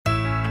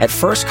At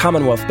First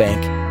Commonwealth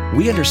Bank,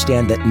 we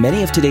understand that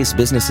many of today's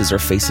businesses are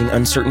facing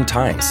uncertain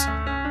times.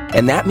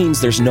 And that means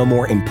there's no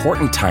more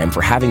important time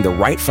for having the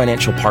right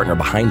financial partner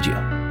behind you.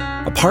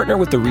 A partner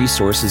with the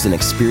resources and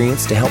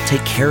experience to help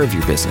take care of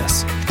your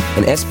business.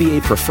 An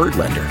SBA preferred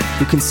lender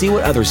who can see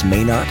what others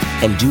may not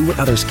and do what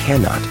others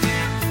cannot.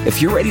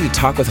 If you're ready to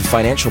talk with a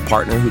financial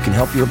partner who can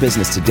help your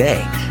business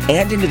today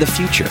and into the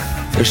future,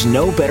 there's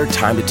no better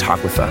time to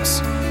talk with us.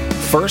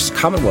 First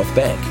Commonwealth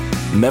Bank,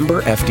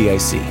 member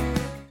FDIC.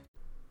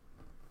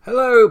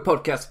 Hello,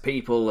 podcast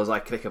people, as I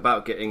click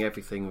about getting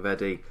everything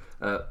ready.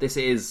 This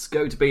is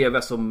going to be a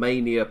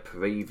WrestleMania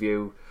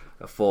preview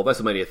for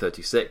WrestleMania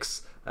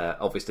 36.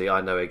 Obviously, I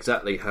know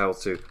exactly how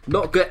to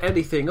not get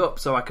anything up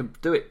so I can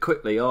do it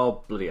quickly.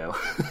 Oh, bloody hell.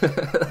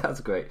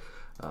 That's great.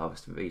 Oh, I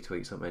must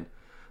retweet something.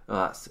 Oh,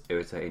 that's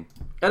irritating.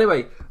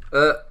 Anyway,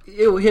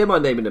 you'll hear my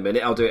name in a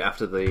minute. I'll do it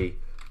after the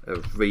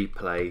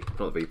replay.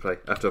 Not the replay.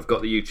 After I've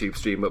got the YouTube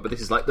stream up. But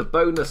this is like the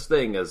bonus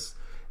thing as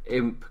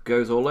Imp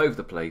goes all over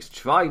the place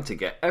trying to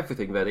get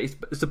everything ready.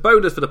 It's a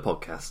bonus for the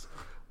podcast.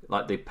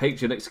 Like the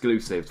Patreon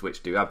exclusives,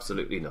 which do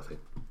absolutely nothing.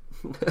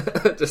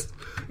 just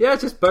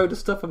bonus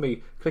stuff for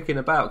me clicking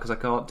about because I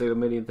can't do a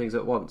million things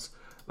at once.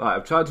 Right,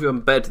 I'm trying to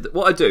embed.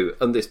 What I do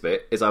on this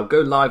bit is I'll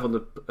go live on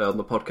the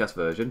podcast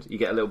version. You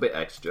get a little bit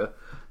extra.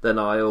 Then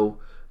I'll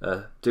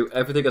do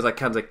everything as I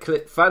can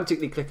to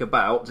frantically click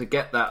about to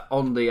get that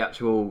on the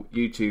actual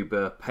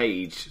YouTube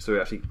page,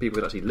 so people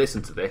can actually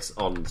listen to this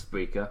on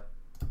Spreaker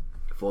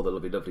for the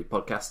lovely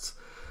podcasts.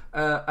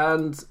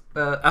 And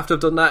after I've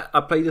done that,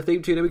 I play the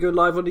theme tune and we go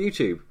live on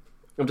YouTube.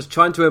 I'm just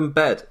trying to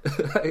embed.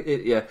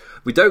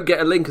 We don't get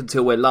a link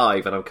until we're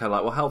live, and I'm kind of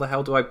like, well, how the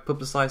hell do I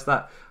publicise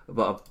that?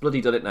 But I've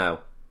bloody done it now.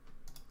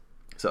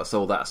 So that's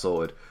all that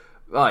sorted.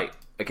 Right,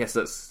 I guess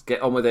let's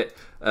get on with it.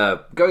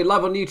 Going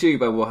live on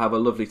YouTube, and we'll have a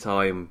lovely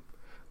time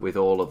with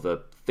all of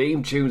the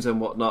theme tunes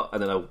and whatnot,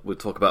 and then we'll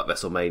talk about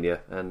WrestleMania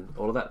and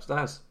all of that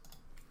jazz.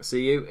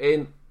 See you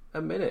in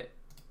a minute.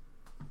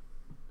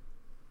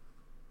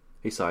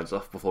 He signs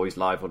off before he's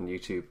live on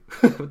YouTube.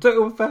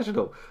 Total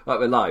professional. Right,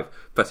 we're live.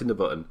 Pressing the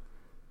button.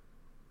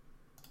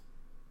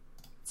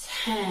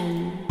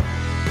 10.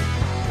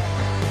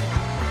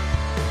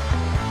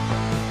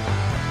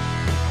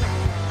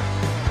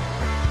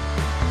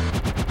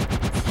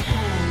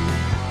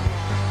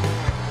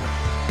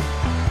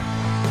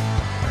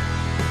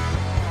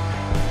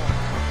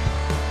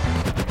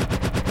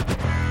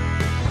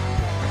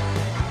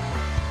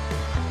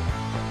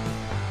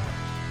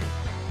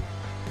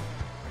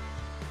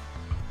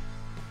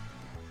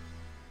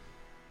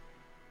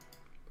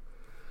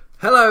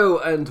 Hello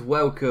and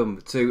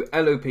welcome to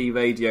LOP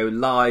Radio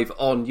live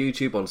on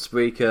YouTube, on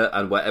Spreaker,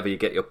 and wherever you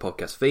get your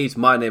podcast feeds.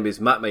 My name is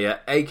Matt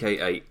Mayer,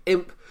 aka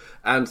Imp,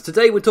 and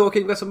today we're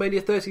talking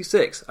WrestleMania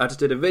 36. I just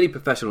did a really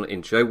professional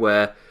intro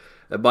where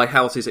my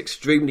house is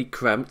extremely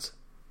cramped.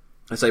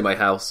 I say my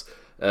house,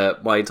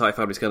 my entire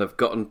family's kind of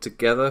gotten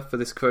together for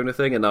this Corona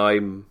thing, and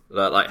I'm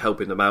like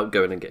helping them out,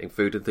 going and getting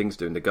food and things,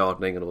 doing the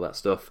gardening and all that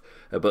stuff.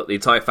 But the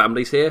entire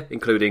family's here,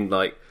 including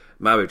like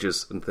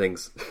marriages and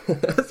things.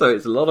 So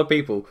it's a lot of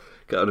people.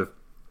 Kind of,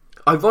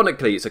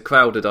 ironically, it's a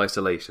crowded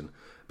isolation,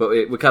 but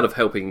we're kind of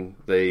helping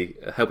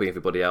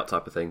everybody out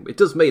type of thing. It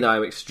does mean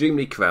I'm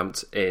extremely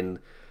cramped in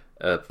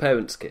a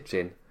parent's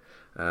kitchen,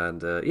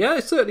 and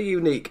it's certainly a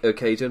unique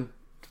occasion,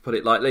 to put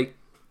it lightly.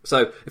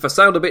 So if I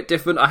sound a bit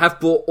different, I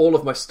have brought all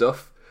of my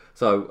stuff.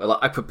 So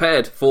I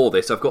prepared for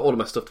this. I've got all of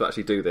my stuff to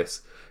actually do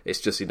this. It's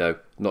just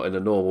not in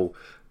a normal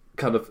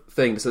kind of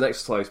thing. It's an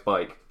exercise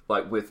bike.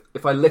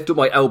 If I lift up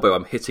my elbow,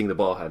 I'm hitting the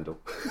bar handle.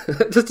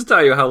 Just to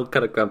tell you how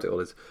kind of cramped it all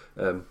is.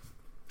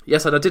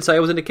 Yes, and I did say I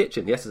was in the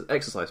kitchen. Yes, an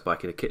exercise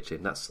bike in a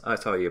kitchen. That's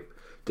how you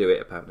do it,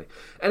 apparently.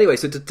 Anyway,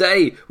 so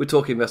today we're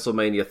talking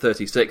WrestleMania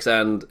 36,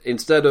 and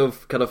instead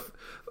of kind of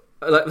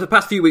the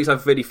past few weeks,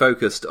 I've really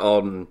focused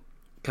on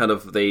kind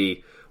of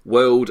the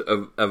world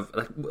of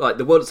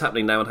the world that's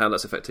happening now and how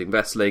that's affecting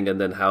wrestling,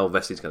 and then how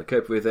wrestling's going to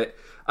cope with it.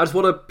 I just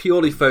want to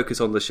purely focus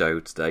on the show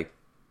today.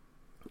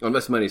 On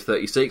WrestleMania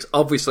 36,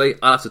 obviously,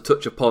 I have to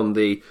touch upon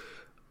the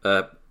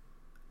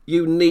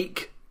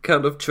unique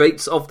kind of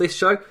traits of this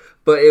show,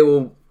 but it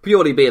will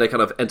purely be in a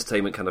kind of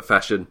entertainment kind of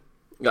fashion.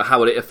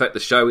 How will it affect the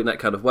show in that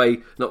kind of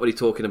way? Not really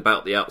talking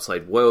about the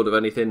outside world or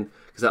anything,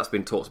 because that's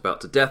been talked about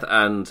to death,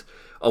 and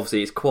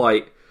obviously it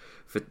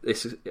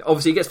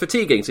gets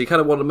fatiguing, so you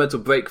kind of want a mental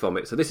break from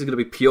it. So this is going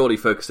to be purely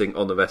focusing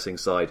on the wrestling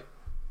side.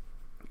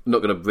 I'm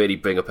not going to really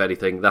bring up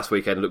anything. Last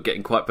week I ended up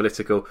getting quite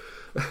political.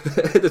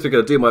 This week I'm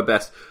going to do my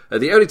best.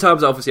 The only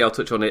times, obviously, I'll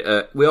touch on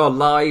it. We are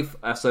live,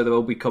 so there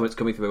will be comments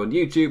coming through on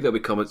YouTube. There'll be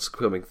comments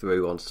coming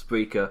through on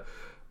Spreaker.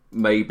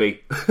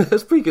 Maybe.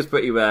 Spreaker's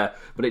pretty rare,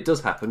 but it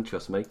does happen,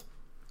 trust me.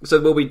 So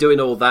we'll be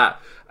doing all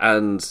that,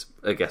 and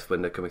I guess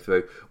when they're coming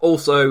through.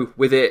 Also,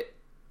 with it,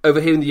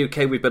 over here in the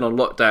UK, we've been on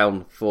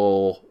lockdown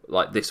for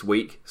like this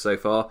week so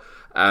far,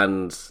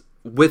 and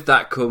with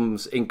that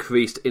comes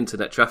increased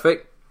internet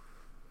traffic.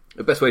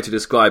 The best way to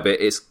describe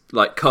it is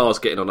like cars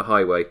getting on a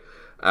highway,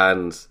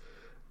 and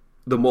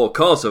the more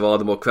cars there are,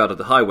 the more crowded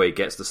the highway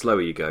gets, the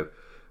slower you go.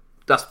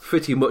 That's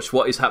pretty much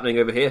what is happening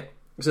over here.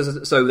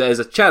 So there's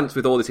a chance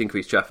with all this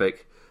increased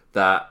traffic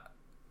that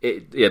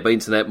my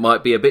internet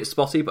might be a bit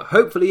spotty, but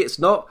hopefully it's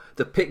not.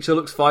 The picture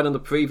looks fine on the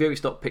preview.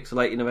 It's not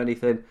pixelating or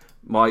anything.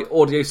 My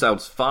audio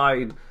sounds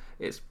fine.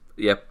 It's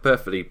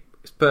perfectly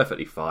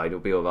fine. It'll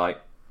be all right.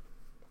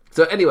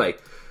 So anyway,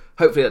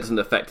 hopefully that doesn't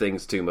affect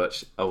things too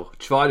much. I'll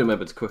try to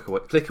remember to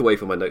click away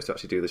from my notes to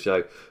actually do the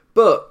show.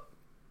 But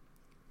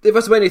the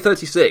WrestleMania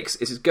 36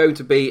 is going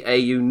to be a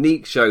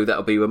unique show that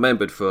will be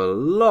remembered for a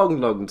long,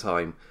 long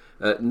time.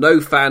 No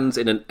fans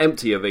in an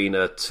empty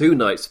arena,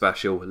 2-night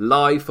special,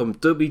 live from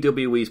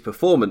WWE's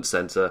Performance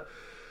Center.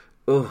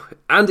 Oh,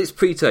 and it's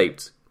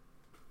pre-taped.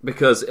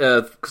 Because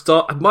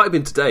it might have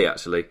been today,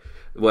 actually,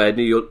 where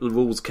new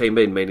rules came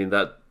in, meaning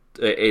that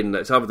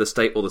it's either the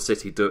state or the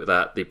city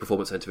that the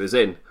Performance Center is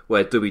in,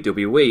 where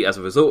WWE, as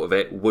a result of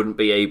it, wouldn't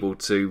be able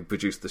to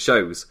produce the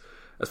shows.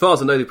 As far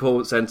as I know, the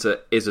Performance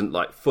Center isn't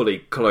like fully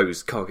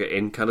closed, can't get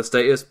in kind of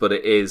status, but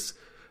it is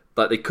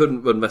like they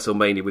couldn't run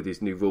WrestleMania with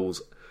these new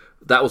rules.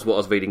 That was what I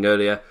was reading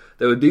earlier.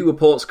 There were new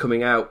reports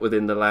coming out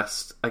within the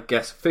last,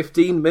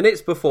 15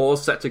 minutes before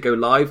set to go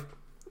live,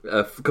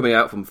 coming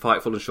out from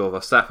Fightful and Shaw of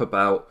our staff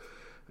about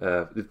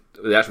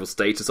the actual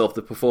status of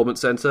the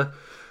Performance Center.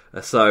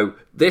 So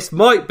this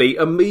might be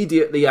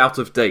immediately out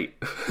of date.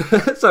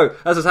 So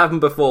as has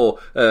happened before,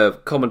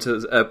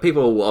 commenters,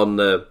 people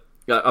on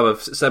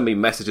have sent me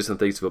messages and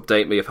things to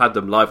update me. I've had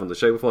them live on the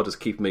show before, just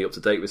keeping me up to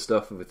date with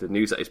stuff with the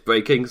news that is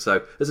breaking.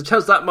 So there's a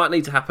chance that might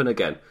need to happen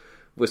again.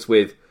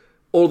 With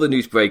all the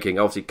news breaking,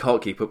 I obviously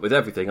can't keep up with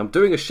everything. I'm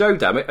doing a show,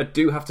 damn it. I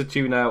do have to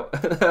tune out.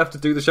 I have to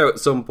do the show at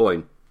some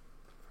point.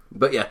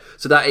 But yeah,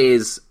 so that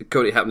is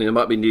currently happening. There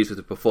might be news with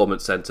the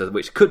Performance Center,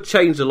 which could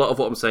change a lot of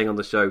what I'm saying on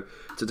the show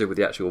to do with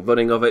the actual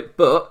running of it.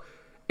 But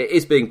it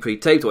is being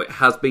pre-taped, or it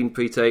has been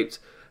pre-taped,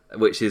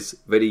 which is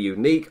really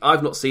unique.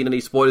 I've not seen any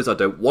spoilers. I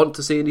don't want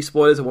to see any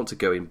spoilers. I want to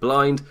go in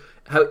blind.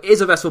 How it is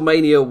a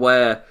WrestleMania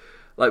where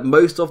like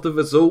most of the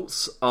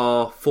results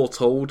are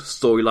foretold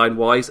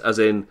storyline-wise, as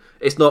in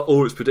it's not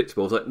always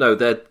predictable. It's like, no,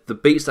 they're the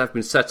beats that have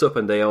been set up,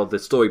 and they are the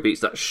story beats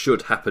that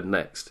should happen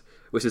next.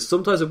 Which is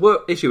sometimes a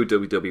issue with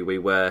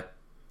WWE, where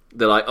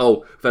they're like,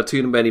 oh, we've had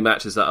too many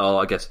matches that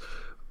are, I guess,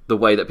 the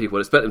way that people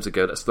would expect them to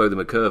go. Let's throw them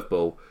a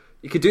curveball.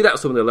 You could do that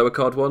with some of the lower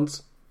card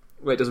ones,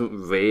 where it doesn't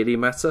really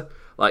matter,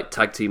 like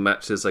tag team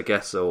matches, I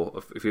guess,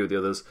 or a few of the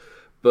others.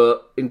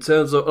 But in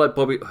terms of like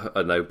Bobby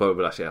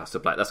Lashley,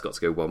 Aleister Black, that's got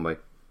to go one way.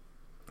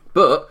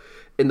 But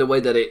in the way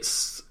that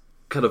it's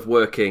kind of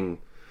working,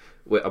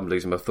 I'm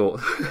losing my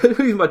thought,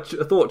 losing my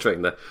thought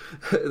train there.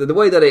 The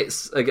way that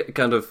it's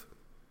kind of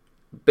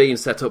being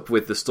set up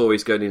with the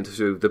stories going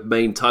into the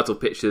main title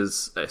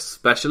pictures,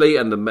 especially,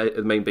 and the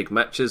main big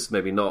matches,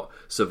 maybe not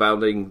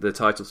surrounding the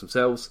titles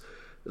themselves,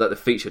 like the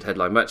featured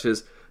headline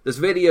matches. There's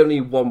really only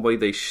one way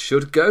they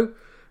should go,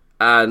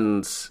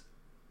 and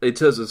in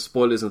terms of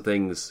spoilers and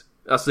things,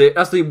 that's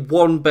the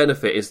one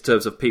benefit in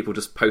terms of people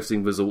just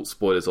posting result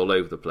spoilers all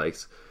over the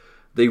place.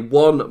 The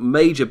one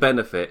major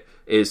benefit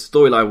is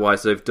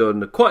storyline-wise, they've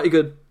done quite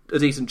a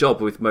decent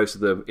job with most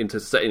of them into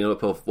setting it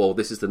up of, well,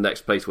 this is the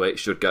next place where it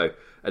should go,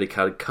 and it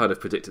can kind of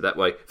predict it that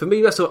way. For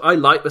me, I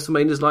like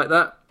WrestleManias like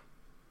that.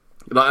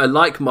 Like, I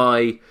like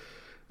my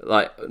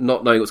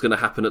not knowing what's going to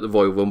happen at the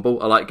Royal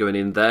Rumble. I like going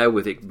in there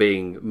with it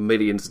being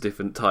millions of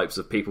different types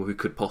of people who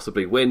could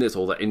possibly win. There's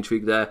all that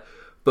intrigue there.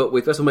 But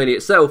with WrestleMania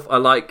itself, I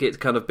like it to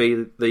kind of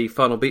be the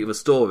final beat of a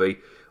story,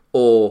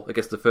 or I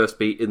guess the first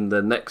beat in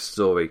the next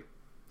story.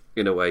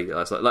 In a way,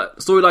 it's like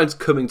storylines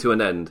coming to an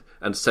end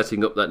and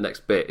setting up that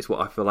next bit is what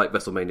I feel like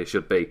WrestleMania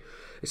should be.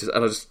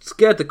 And I just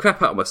scared the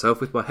crap out of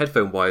myself with my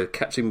headphone wire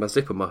catching my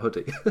zip on my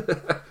hoodie.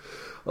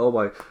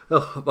 my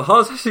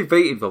heart's actually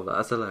beating from that.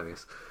 That's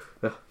hilarious.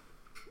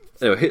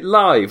 Anyway, hit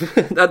live.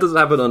 That doesn't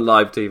happen on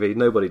live TV.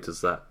 Nobody does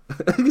that.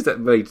 Except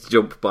me to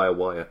jump by a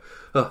wire.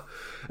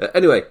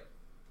 Anyway,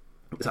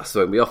 that's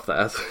throwing me off. That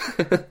has.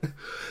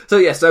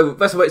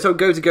 So I'm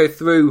going to go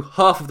through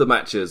half of the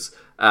matches.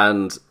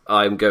 And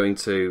I'm going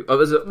to...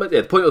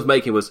 the point I was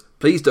making was,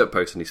 please don't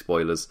post any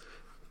spoilers.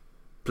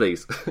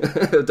 Please.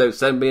 Don't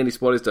send me any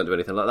spoilers, don't do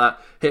anything like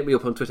that. Hit me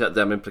up on Twitter at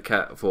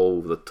DemImplicat for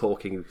all the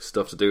talking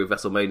stuff to do with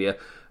WrestleMania.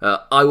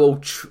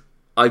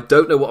 I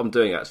don't know what I'm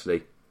doing,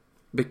 actually.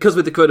 Because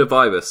with the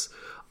coronavirus,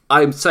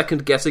 I'm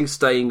second-guessing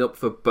staying up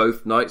for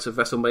both nights of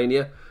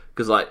WrestleMania.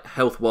 Because,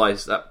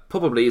 health-wise, that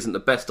probably isn't the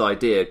best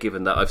idea,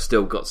 given that I've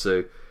still got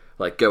to...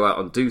 go out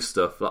and do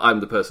stuff.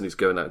 I'm the person who's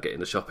going out and getting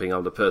the shopping.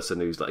 I'm the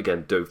person who's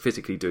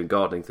physically doing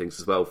gardening things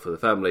as well for the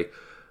family.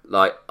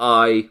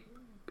 I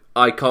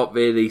can't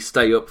really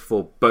stay up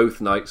for both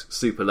nights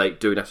super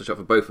late doing after shop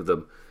for both of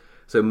them.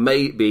 So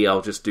maybe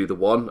I'll just do the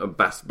one and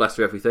blast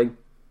through everything.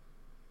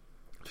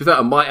 To be fair,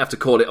 I might have to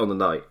call it on the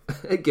night.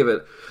 Give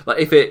it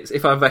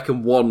if I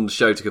reckon one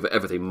show to cover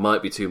everything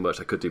might be too much.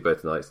 I could do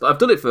both nights. I've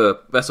done it for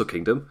Wrestle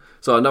Kingdom,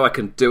 so I know I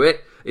can do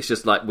it. It's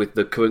just with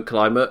the current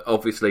climate,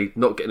 obviously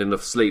not getting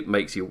enough sleep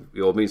makes your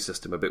immune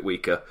system a bit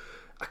weaker.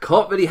 I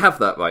can't really have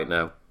that right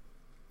now.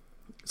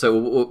 So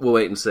we'll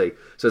wait and see.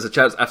 So there's a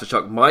chance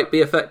Aftershock might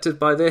be affected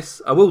by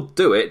this. I will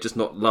do it, just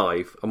not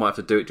live. I might have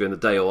to do it during the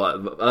day or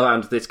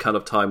around this kind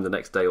of time the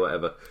next day or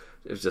whatever.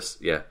 It's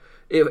just, yeah.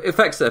 It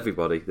affects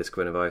everybody, this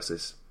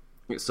coronavirus.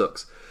 It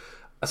sucks.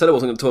 I said I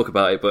wasn't going to talk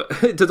about it, but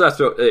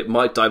it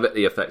might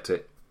directly affect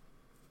it.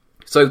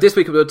 So this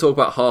week I'm going to talk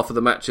about half of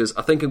the matches.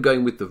 I think I'm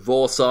going with the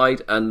Raw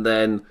side, and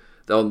then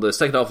on the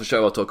second half of the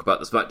show I'll talk about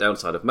the SmackDown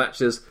side of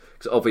matches.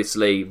 Because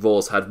obviously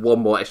Raw's had one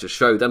more extra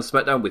show than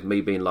SmackDown, with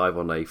me being live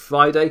on a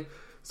Friday.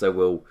 So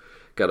we'll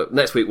get up.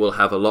 Next week we'll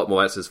have a lot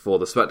more answers for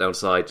the SmackDown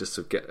side, just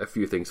to get a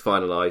few things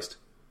finalised.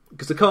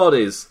 Because the card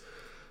is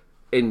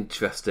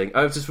interesting.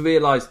 I've just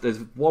realised there's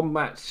one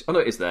match. Oh no,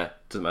 it is there.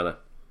 Doesn't matter.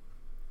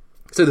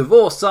 So the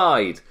Raw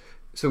side.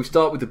 So we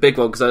start with the big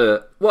one,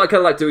 because what I kind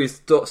of like to do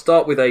is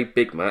start with a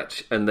big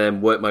match and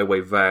then work my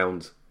way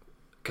round,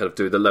 kind of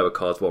do the lower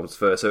cards ones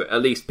first. So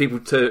at least people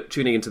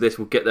tuning into this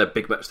will get their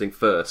big match thing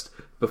first,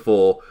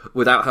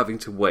 without having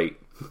to wait.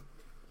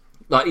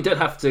 Like, you don't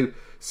have to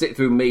sit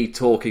through me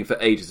talking for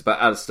ages about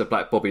Aleister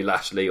Black, Bobby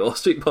Lashley, or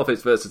Street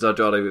Profits versus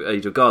Andrade,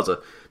 Angel Garza,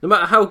 no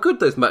matter how good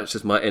those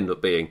matches might end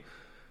up being.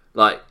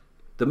 Like,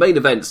 the main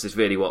events is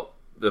really what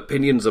the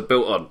opinions are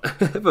built on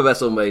for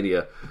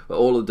WrestleMania,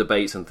 all the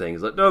debates and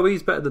things. Like, no,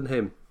 he's better than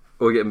him.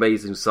 Or we get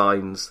amazing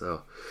signs.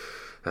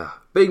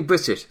 Being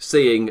British,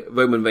 seeing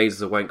Roman Reigns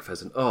as a wank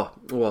pheasant.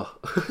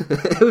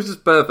 It was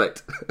just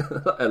perfect.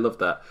 I loved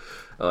that.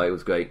 It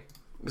was great.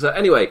 So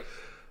anyway,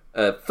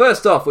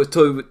 first off was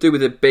to do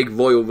with the big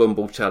Royal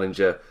Rumble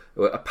challenger.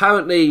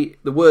 Apparently,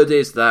 the word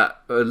is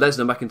that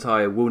Lesnar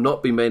McIntyre will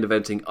not be main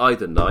eventing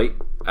either night.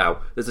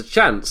 There's a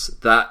chance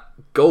that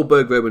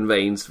Goldberg Roman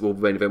Reigns will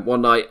main event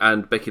one night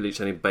and Becky Lynch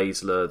and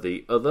Baszler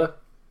the other.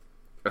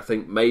 I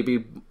think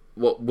maybe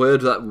what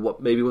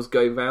maybe was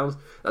going round.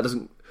 That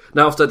doesn't.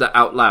 Now I've said that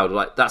out loud,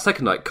 like, that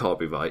second night can't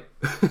be right.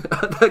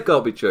 That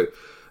can't be true.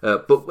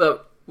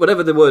 But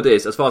whatever the word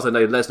is, as far as I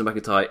know, Lesnar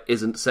McIntyre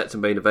isn't set to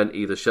main event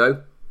either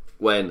show.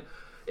 When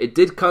it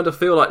did kind of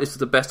feel like this was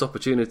the best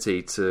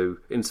opportunity to,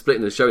 in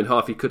splitting the show in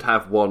half, you could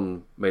have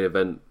one main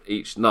event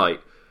each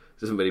night.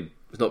 It's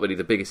not really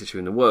the biggest issue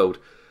in the world,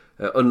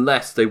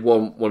 unless they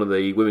want one of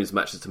the women's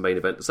matches to main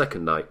event the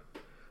second night.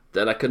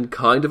 Then I can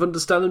kind of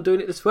understand them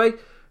doing it this way.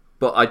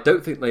 But I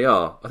don't think they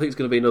are. I think it's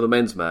going to be another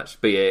men's match,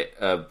 be it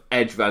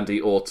Edge,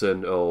 Randy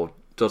Orton, or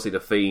Dusty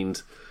the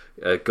Fiend,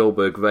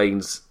 Goldberg,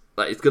 Reigns.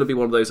 Like, it's going to be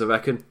one of those, I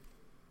reckon.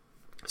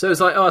 So it's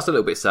like, that's a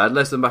little bit sad.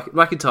 Lesnar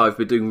McIntyre have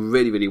been doing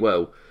really, really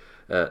well.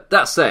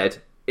 That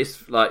said,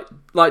 it's like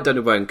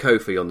Daniel Bryan and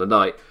Kofi on the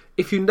night.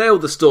 If you nail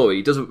the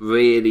story, it doesn't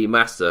really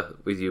matter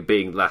with you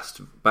being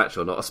last match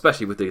or not,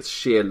 especially with the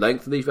sheer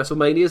length of these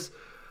WrestleManias.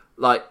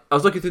 Like, I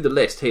was looking through the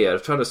list here,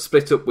 trying to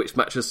split up which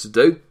matches to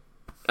do,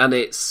 and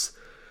it's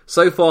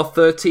so far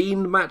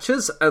 13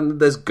 matches, and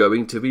there's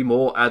going to be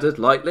more added,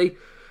 likely.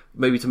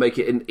 Maybe to make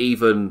it an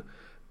even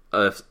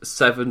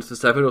 7 for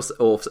 7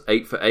 or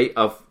 8 for 8.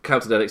 I've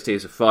counted NXT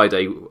as a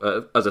Friday,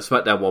 as a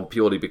SmackDown one,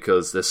 purely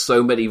because there's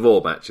so many Raw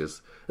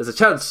matches. There's a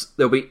chance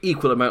there'll be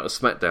equal amount of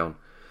SmackDown.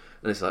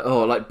 And it's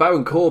like,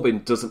 Baron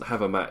Corbin doesn't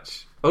have a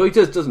match. Oh, he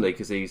does, doesn't he?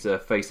 Because he's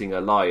facing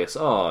Elias.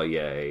 Oh,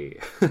 yay.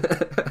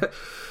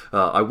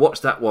 I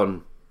watched that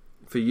one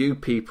for you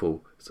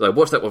people. So I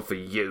watched that one for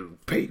you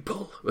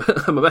people.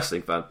 I'm a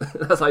wrestling fan.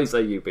 That's how you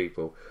say you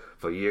people.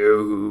 For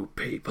you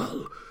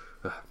people.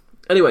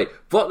 Anyway,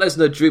 Brock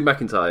Lesnar, Drew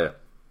McIntyre.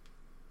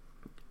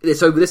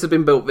 So this has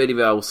been built really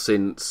well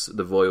since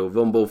the Royal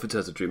Rumble in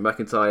terms of Drew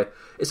McIntyre.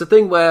 It's a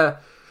thing where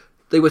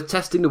they were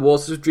testing the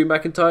waters with Drew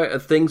McIntyre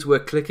and things were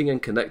clicking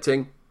and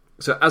connecting.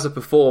 So as a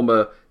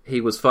performer, he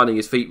was finding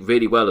his feet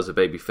really well as a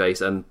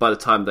babyface, and by the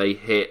time they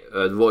hit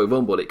the Royal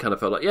Rumble, it kind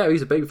of felt like, yeah,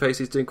 he's a babyface,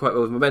 he's doing quite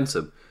well with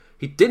momentum.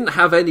 He didn't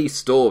have any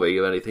story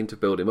or anything to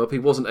build him up. He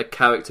wasn't a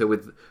character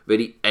with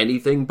really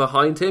anything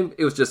behind him.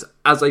 It was just,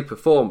 as a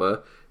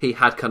performer, he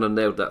had kind of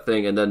nailed that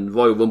thing, and then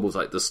Royal Rumble's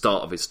like the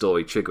start of his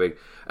story triggering,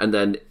 and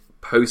then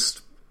post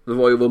the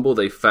Royal Rumble,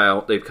 they've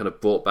kind of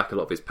brought back a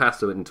lot of his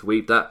past and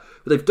interweaved that,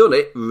 but they've done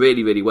it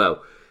really, really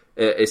well.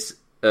 It's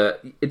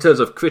in terms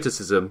of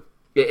criticism,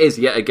 it is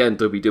yet again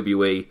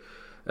WWE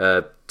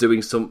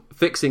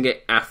fixing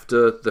it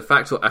after the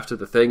fact or after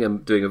the thing,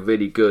 and doing a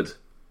really good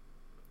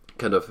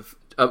kind of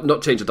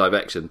not change of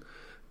direction,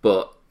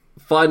 but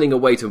finding a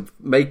way to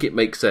make it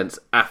make sense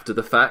after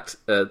the fact.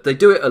 They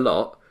do it a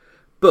lot,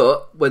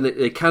 but when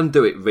they can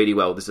do it really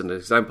well, this is an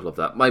example of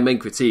that. My main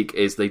critique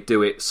is they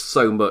do it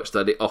so much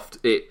that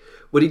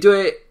when you do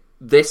it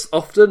this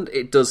often,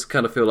 it does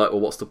kind of feel like, well,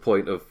 what's the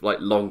point of like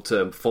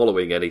long-term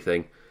following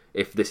anything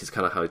if this is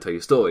kind of how you tell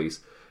your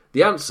stories?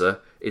 The answer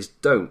is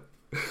don't.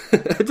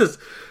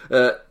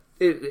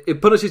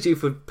 It punishes you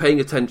for paying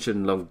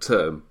attention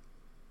long-term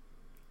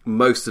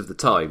most of the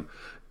time.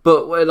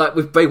 But like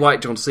with Bray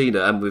Wyatt, John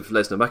Cena, and with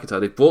Lesnar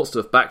McIntyre, they've brought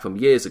stuff back from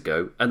years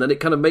ago, and then it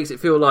kind of makes it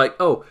feel like,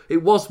 oh,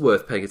 it was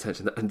worth paying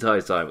attention that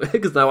entire time,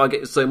 because now I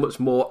get so much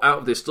more out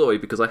of this story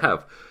because I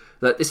have.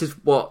 that this is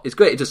what it's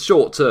great. It's just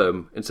short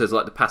term in terms of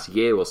like the past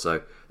year or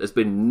so. There's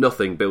been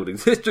nothing building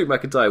this Drew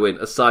McIntyre win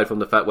aside from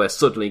the fact where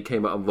suddenly he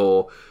came out on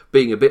Raw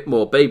being a bit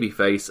more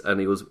babyface, and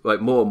he was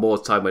like more and more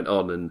as time went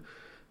on, and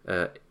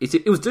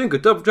it was doing a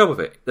good job of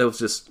it. There was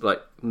just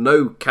like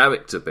no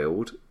character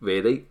build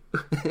really.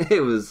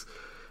 it was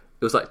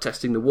like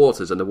testing the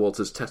waters, and the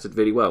waters tested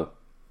really well,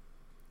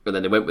 and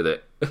then they went with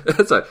it.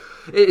 So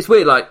it's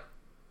weird. Like,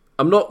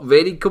 I'm not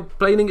really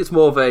complaining. It's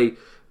more of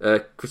a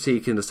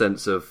critique in the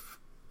sense of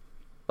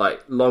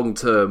like long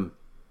term.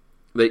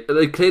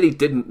 They clearly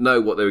didn't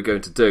know what they were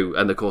going to do,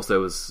 and of course there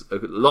was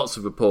lots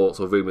of reports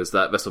or rumours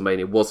that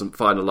WrestleMania wasn't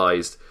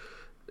finalised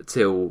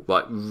till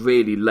like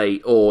really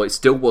late, or it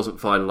still wasn't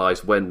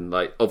finalised when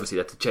like obviously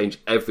they had to change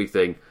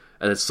everything,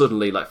 and then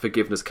suddenly like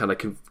forgiveness kind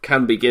of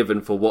can be given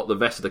for what the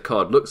rest of the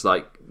card looks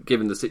like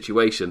given the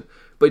situation.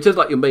 But in terms of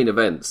like your main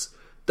events,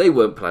 they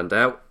weren't planned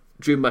out.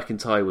 Drew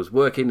McIntyre was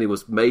working. He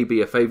was maybe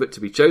a favourite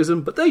to be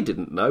chosen, but they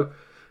didn't know.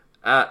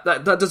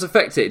 That does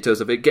affect it in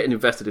terms of it getting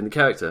invested in the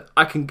character.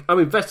 I'm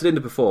invested in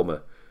the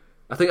performer.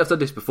 I think I've said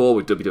this before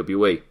with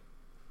WWE.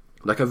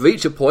 Like, I've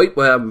reached a point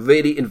where I'm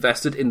really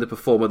invested in the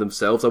performer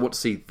themselves. I want to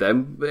see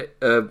them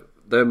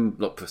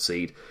not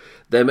proceed,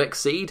 them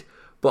exceed.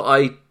 But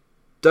I'm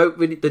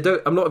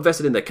not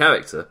invested in their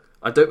character.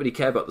 I don't really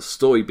care about the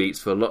story beats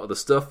for a lot of the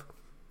stuff.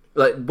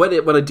 Like,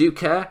 when I do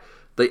care,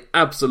 they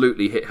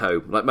absolutely hit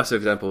home. Like,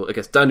 massive example, I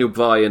guess Daniel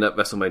Bryan at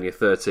WrestleMania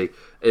 30,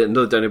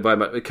 another Daniel Bryan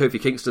match with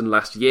Kofi Kingston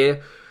last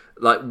year.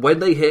 Like, when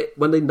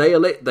they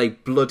nail it, they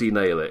bloody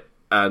nail it.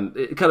 And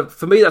it kind of,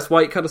 for me, that's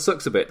why it kind of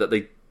sucks a bit that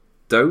they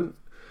don't.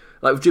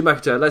 Like with Drew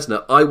McIntyre and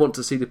Lesnar, I want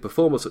to see the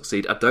performer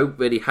succeed. I don't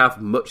really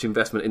have much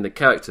investment in the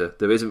character.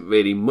 There isn't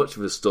really much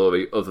of a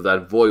story other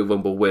than Royal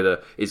Rumble winner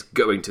is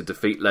going to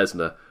defeat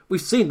Lesnar.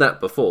 We've seen that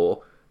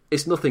before.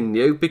 It's nothing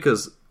new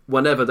because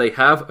whenever they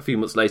have, a few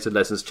months later,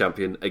 Lesnar's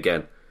champion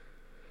again.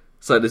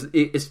 So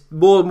it's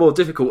more and more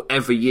difficult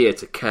every year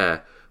to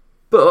care.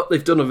 But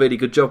they've done a really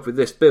good job with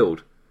this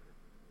build.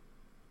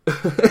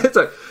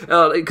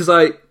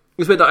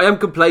 It's weird that I am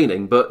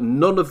complaining, but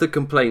none of the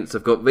complaints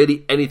have got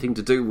really anything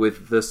to do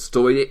with the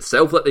story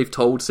itself that they've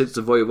told since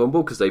the Royal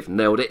Rumble, because they've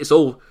nailed it. It's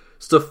all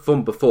stuff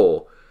from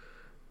before.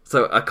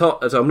 So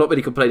I'm not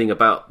really complaining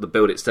about the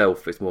build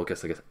itself. It's more, I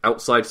guess,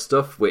 outside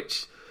stuff,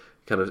 which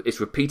kind of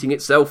it's repeating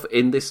itself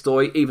in this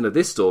story, even though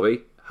this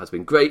story has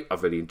been great.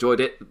 I've really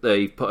enjoyed it.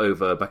 They put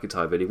over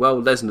McIntyre really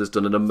well. Lesnar's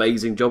done an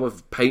amazing job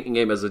of painting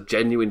him as a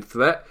genuine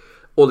threat.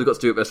 All they've got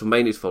to do at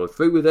WrestleMania is follow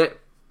through with it.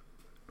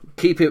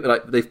 Keep it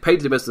like they've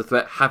painted him as the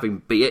threat, have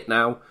him be it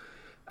now.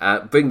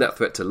 Bring that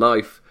threat to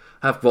life.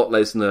 Have Brock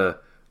Lesnar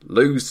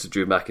lose to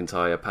Drew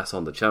McIntyre, pass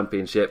on the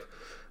championship.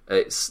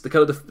 It's the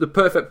kind of the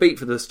perfect beat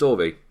for the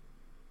story.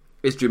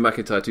 Is Drew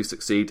McIntyre to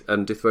succeed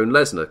and dethrone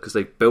Lesnar, because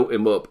they built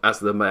him up as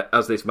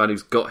this man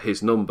who's got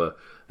his number,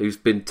 who's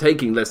been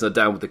taking Lesnar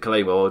down with the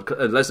Claymore,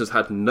 and Lesnar's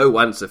had no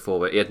answer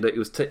for it.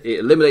 It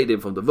eliminated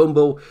him from the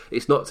Rumble.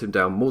 It's knocked him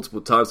down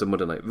multiple times on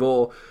Monday Night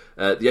Raw.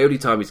 The only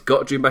time he's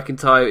got Drew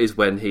McIntyre is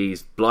when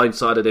he's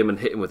blindsided him and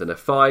hit him with an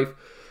F5.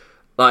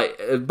 Like,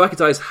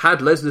 McIntyre's had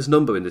Lesnar's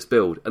number in this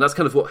build, and that's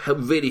kind of what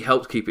really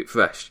helped keep it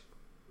fresh.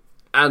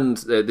 And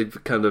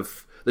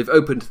they've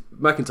opened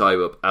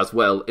McIntyre up as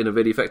well in a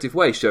really effective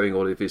way, showing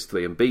all of his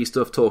 3B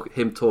stuff,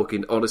 him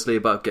talking honestly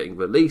about getting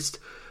released,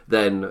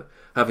 then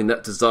having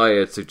that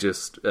desire to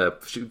just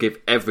give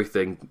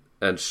everything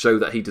and show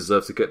that he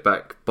deserves to get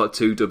back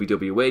to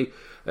WWE,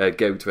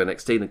 going to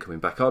NXT and coming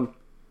back on.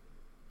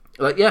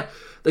 Like, yeah,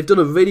 they've done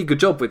a really good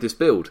job with this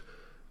build.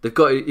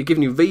 They've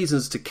given you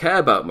reasons to care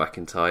about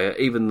McIntyre,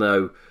 even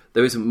though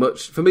there isn't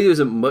much. For me, there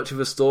isn't much of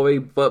a story,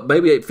 but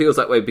maybe it feels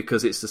that way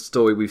because it's the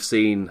story we've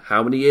seen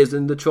how many years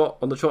on the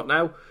trot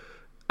now,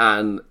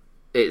 and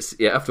it's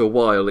after a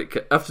while,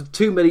 after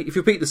too many. If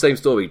you repeat the same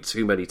story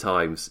too many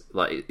times,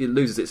 like it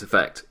loses its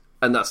effect,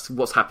 and that's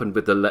what's happened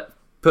with the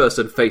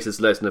person faces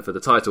Lesnar for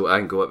the title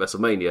angle at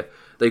WrestleMania.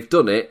 They've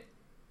done it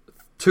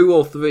 2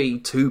 or 3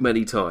 too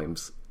many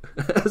times.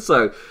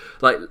 So,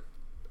 like,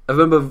 I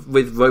remember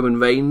with Roman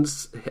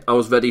Reigns, I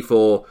was ready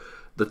for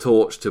the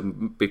torch to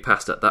be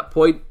passed at that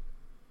point.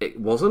 It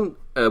wasn't.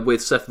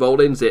 With Seth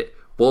Rollins, it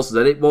was,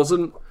 then it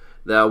wasn't.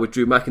 Now, with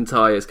Drew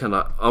McIntyre, it's kind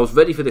of I was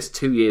ready for this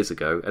 2 years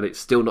ago, and it's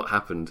still not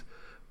happened.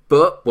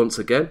 But, once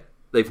again,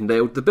 they've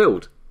nailed the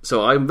build.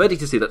 So I'm ready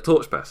to see that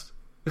torch passed.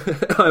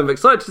 I'm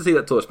excited to see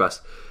that torch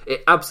pass.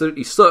 It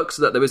absolutely sucks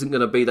that there isn't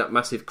going to be that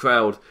massive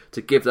crowd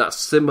to give that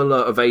similar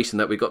ovation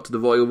that we got to the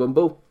Royal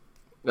Rumble.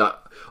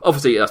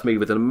 Obviously, that's me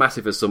with a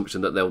massive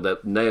assumption that they'll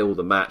nail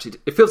the match.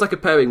 It feels like a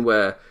pairing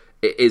where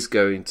it is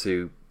going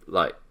to,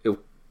 like,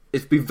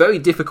 it'd be very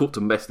difficult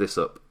to mess this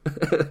up.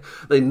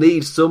 They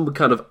need some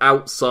kind of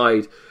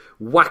outside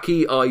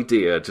wacky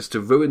idea just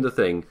to ruin the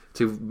thing,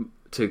 to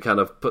kind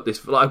of put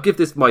this. Like, I'll give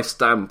this my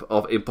stamp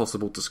of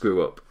impossible to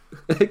screw up,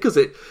 because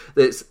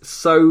it's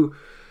so.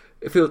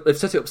 It feels they've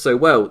set it up so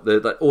well.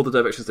 Like all the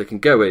directions they can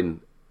go in,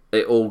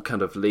 it all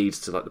kind of leads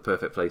to like the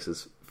perfect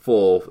places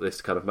for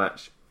this kind of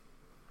match.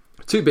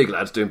 2 big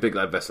lads doing big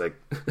lad wrestling,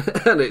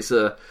 and it's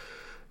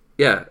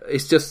yeah,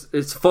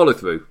 it's follow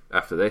through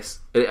after this.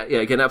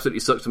 Again,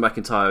 absolutely sucks for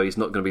McIntyre. He's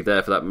not going to be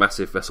there for that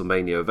massive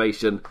WrestleMania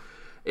ovation.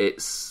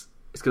 It's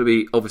going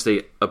to be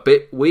obviously a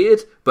bit weird,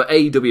 but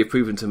AEW have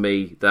proven to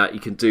me that you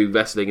can do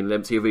wrestling in an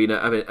empty arena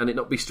and it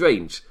not be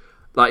strange.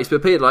 Like, it's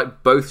appeared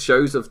like both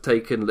shows have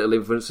taken little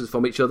influences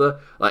from each other.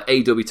 Like,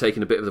 AEW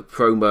taking a bit of the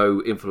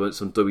promo influence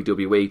from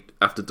WWE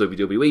after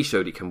WWE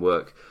showed it can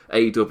work.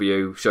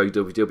 AEW showed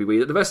WWE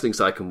that the wrestling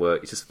side can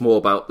work. It's just more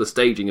about the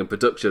staging and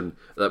production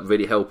that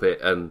really help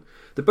it. And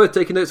they're both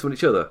taking notes from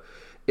each other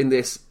in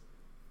this,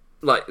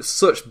 like,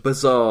 such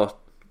bizarre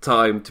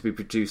time to be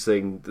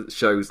producing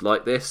shows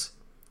like this.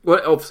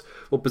 Well,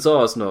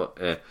 bizarre's not.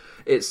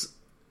 It's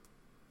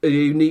a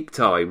unique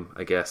time,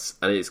 I guess,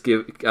 and it's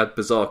had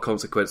bizarre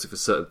consequences for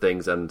certain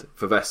things. And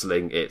for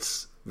wrestling,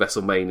 it's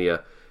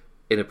WrestleMania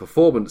in a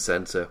performance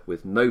center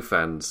with no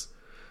fans.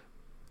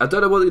 I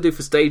don't know what they do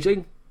for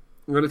staging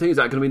or anything. Is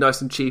that going to be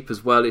nice and cheap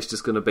as well? It's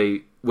just going to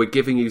be, we're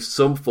giving you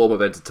some form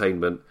of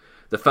entertainment.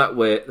 The fact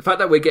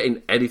that we're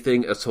getting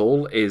anything at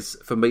all is,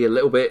 for me, a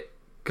little bit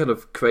kind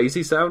of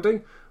crazy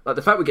sounding. Like,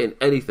 the fact we're getting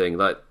anything,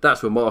 like,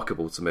 that's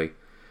remarkable to me.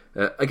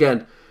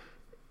 Again,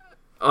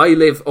 I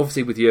live,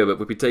 obviously, with Europe.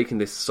 We've been taking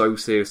this so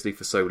seriously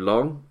for so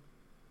long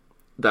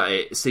that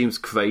it seems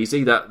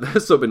crazy that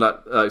there's something like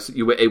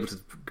you were able to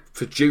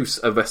produce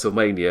a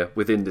WrestleMania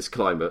within this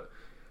climate.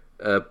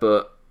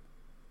 But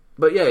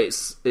yeah,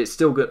 it's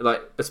still good.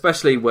 Like,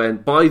 especially when,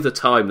 by the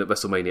time that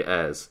WrestleMania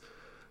airs,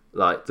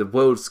 like, the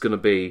world's going to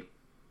be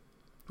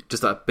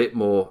just that bit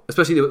more,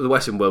 especially the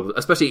Western world,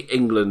 especially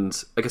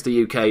England, I guess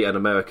the UK and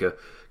America,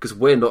 because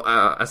we're not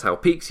at our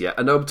peaks yet.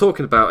 I know I'm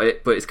talking about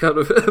it, but it's kind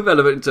of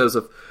relevant in terms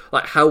of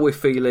like how we're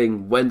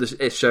feeling when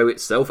the show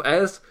itself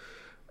airs.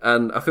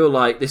 And I feel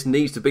like this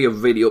needs to be a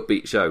really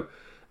upbeat show.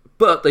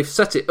 But they've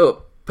set it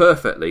up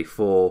perfectly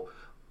for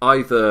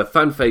either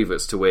fan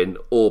favourites to win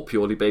or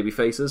purely baby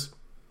faces.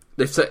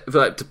 They've set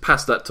like to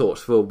pass that torch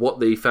for what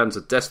the fans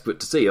are desperate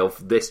to see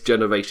of this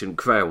generation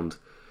crowned.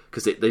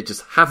 Because they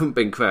just haven't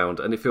been crowned,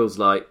 and it feels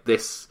like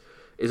this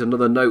is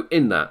another note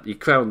in that. You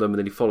crown them and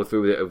then you follow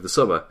through with it over the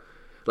summer.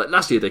 Like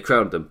last year they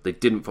crowned them, they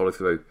didn't follow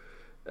through.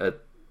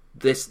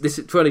 This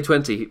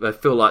 2020, I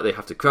feel like they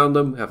have to crown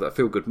them, have that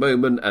feel-good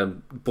moment,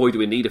 and boy do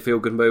we need a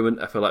feel-good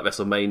moment. I feel like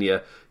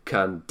WrestleMania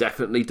can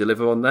definitely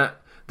deliver on that.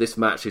 This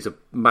match is a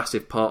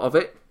massive part of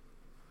it.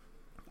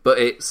 But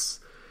it's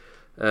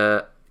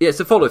a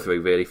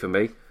follow-through really for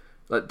me.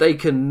 Like, they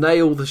can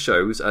nail the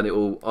shows, and it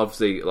will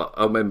obviously, like,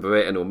 I'll remember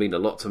it, and it will mean a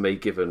lot to me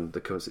given the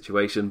current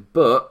situation.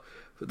 But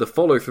the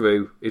follow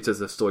through in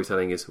terms of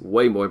storytelling is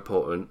way more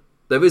important.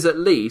 There is at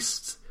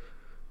least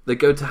they're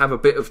going to have a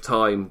bit of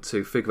time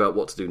to figure out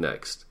what to do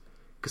next,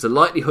 because the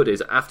likelihood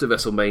is after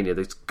WrestleMania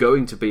there's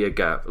going to be a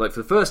gap. Like,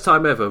 for the first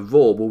time ever,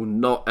 Raw will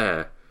not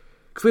air,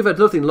 because we've had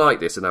nothing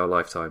like this in our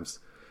lifetimes.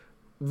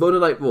 Monday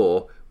Night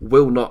Raw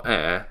will not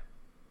air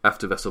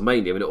after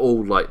WrestleMania in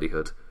all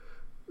likelihood.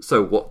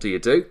 So what do you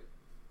do?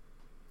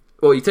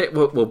 Well,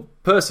 well,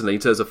 personally,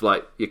 in terms of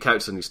like your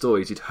characters and your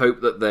stories, you'd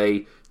hope that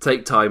they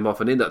take time off,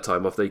 and in that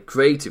time off, they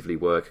creatively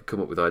work and come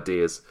up with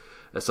ideas,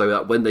 so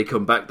that when they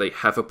come back, they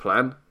have a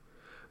plan.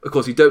 Of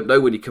course, you don't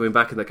know when you're coming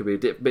back, and that can be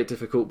a bit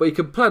difficult, but you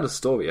can plan a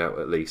story out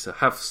at least,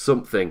 have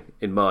something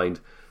in mind,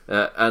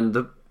 and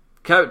the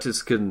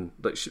characters can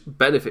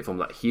benefit from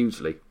that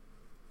hugely.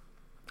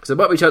 So it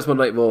might be a chance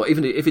Monday Night Raw,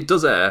 even if it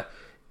does air,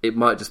 it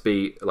might just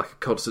be like a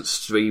constant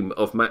stream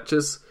of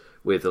matches,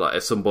 with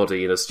like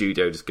somebody in a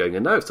studio just going,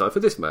 and now it's time for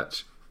this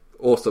match,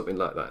 or something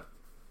like that.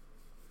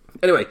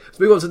 Anyway, let's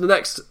move on to the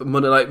next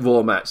Monday Night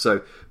Raw match.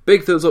 So,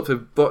 big thumbs up for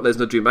Brock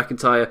Lesnar, Drew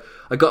McIntyre.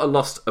 I got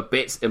lost a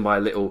bit in my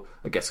little,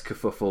 I guess,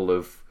 kerfuffle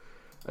of,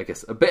 I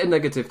guess, a bit of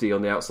negativity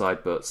on the outside,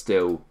 but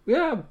still,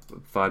 yeah,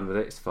 I'm fine with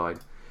it, it's fine.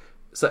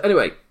 So,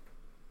 anyway,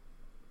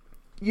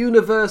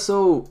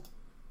 Universal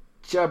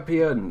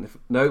Champion.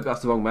 No, that's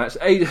the wrong match.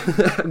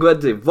 I'm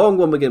going to do wrong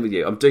one begin with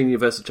you. I'm doing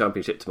Universal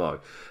Championship tomorrow.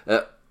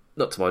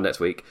 Not tomorrow, next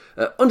week.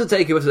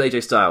 Undertaker versus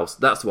AJ Styles.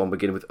 That's the one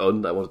beginning with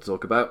that I wanted to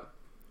talk about.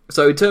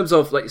 So in terms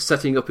of like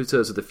setting up in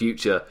terms of the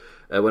future,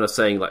 when I was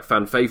saying like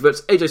fan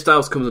favourites, AJ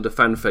Styles comes under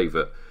fan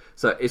favourite.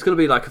 So it's going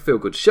to be like a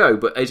feel-good show,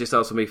 but AJ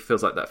Styles for me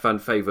feels like that fan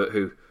favourite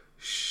who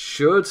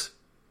should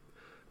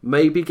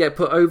maybe get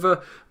put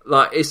over.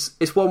 Like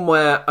it's one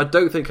where I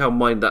don't think I'll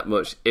mind that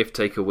much if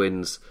Taker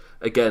wins.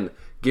 Again,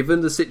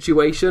 given the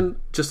situation,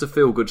 just a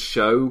feel-good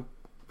show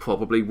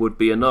probably would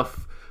be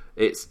enough.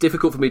 It's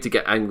difficult for me to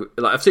get angry.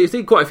 Like I've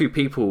seen quite a few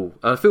people.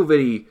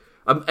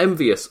 I'm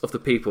envious of the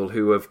people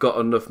who have got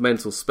enough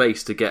mental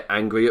space to get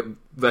angry at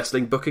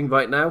wrestling booking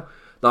right now.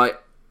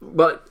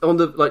 But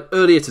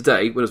earlier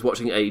today when I was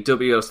watching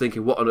AEW, I was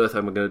thinking, what on earth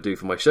am I going to do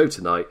for my show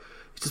tonight?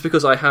 It's just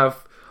because I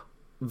have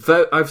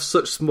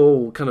such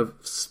small kind of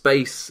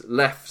space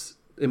left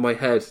in my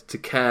head to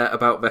care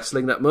about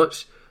wrestling that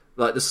much.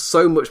 Like, there's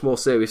so much more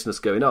seriousness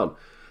going on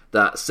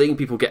that seeing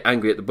people get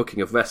angry at the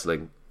booking of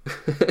wrestling,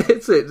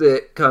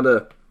 it kind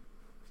of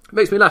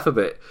makes me laugh a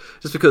bit,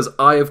 just because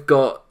I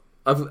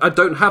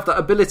don't have that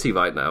ability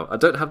right now. I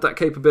don't have that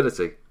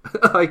capability.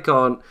 I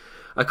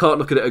I can't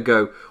look at it and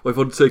go, well, if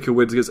Undertaker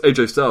wins against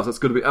AJ Styles, that's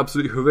going to be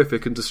absolutely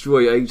horrific and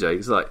destroy AJ.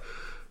 It's like,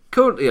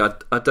 currently,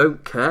 I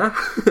don't care.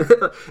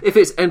 If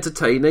it's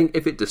entertaining,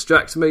 if it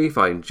distracts me, if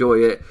I enjoy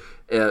it,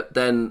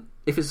 then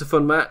if it's a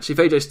fun match, if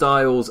AJ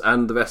Styles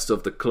and the rest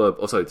of the club,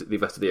 or sorry, the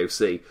rest of the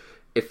OC,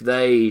 if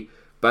they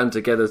band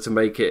together to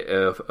make it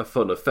a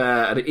fun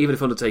affair, and even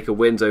if Undertaker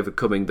wins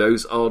overcoming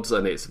those odds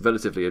and it's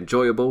relatively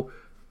enjoyable,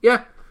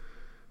 yeah,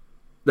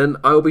 then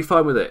I will be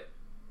fine with it.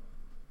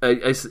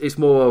 It's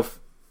more of,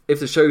 if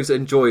the show's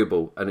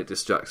enjoyable and it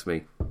distracts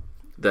me,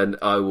 then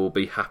I will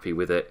be happy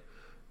with it.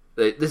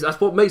 That's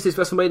what makes this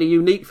WrestleMania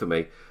unique for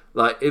me.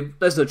 Like, if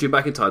Lesnar, Drew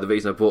McIntyre, the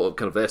reason I brought up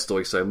kind of their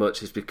story so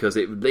much is because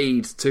it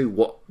leads to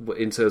what,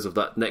 in terms of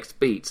that next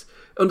beat,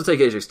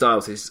 Undertaker AJ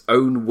Styles, his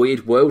own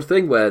weird world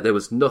thing where there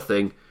was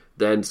nothing,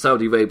 then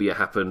Saudi Arabia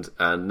happened,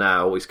 and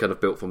now it's kind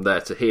of built from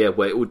there to here,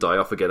 where it will die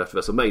off again after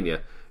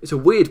WrestleMania. It's a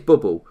weird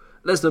bubble.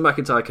 Lesnar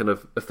McIntyre kind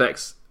of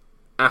affects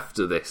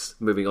after this,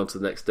 moving on to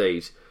the next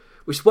stage,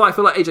 which is why I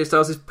feel like AJ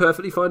Styles is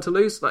perfectly fine to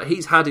lose. Like,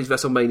 he's had his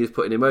WrestleManias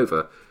putting him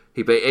over.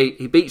 He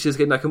beat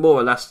Shinsuke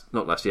Nakamura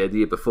not last year, the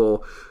year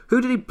before.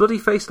 Who did he bloody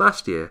face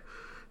last year?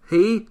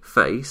 He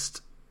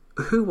faced,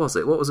 who was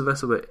it? What was the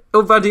WrestleMania?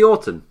 Oh, Randy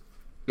Orton.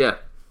 Yeah,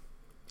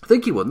 I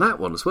think he won that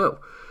one as well.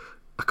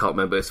 I can't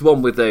remember. It's the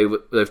one with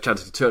they've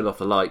chanted to turn off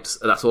the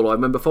lights, and that's all I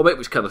remember from it,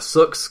 which kind of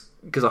sucks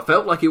because I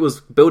felt like it was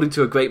building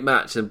to a great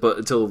match, but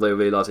until they were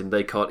realising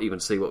they can't even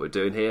see what we're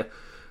doing here,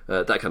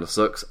 that kind of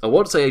sucks. I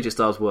want to say AJ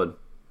Styles won,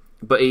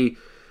 but he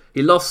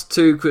lost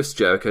to Chris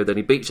Jericho, then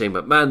he beat Shane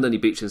McMahon, then he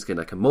beat Shinsuke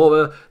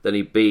Nakamura, then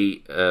he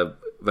beat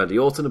Randy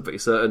Orton, I'm pretty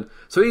certain.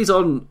 So he's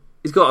got a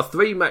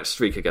 3-match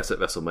streak, I guess, at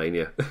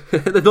WrestleMania.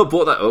 They've not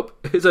brought that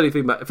up. It's only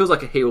 3 matches. It feels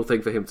like a heel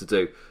thing for him to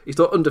do. He's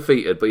not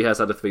undefeated, but he has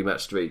had a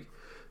 3-match streak.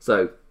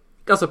 So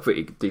that's a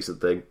pretty decent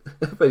thing.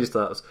 AJ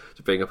Styles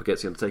to bring up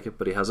against The Undertaker,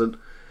 but he hasn't.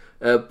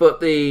 So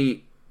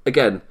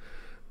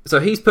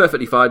he's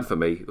perfectly fine for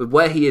me.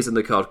 Where he is in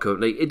the card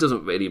currently, it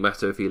doesn't really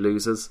matter if he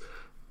loses.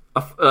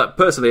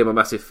 Personally, I'm a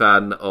massive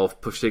fan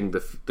of pushing the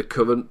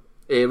current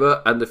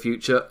era and the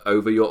future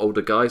over your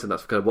older guys, and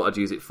that's kind of what I'd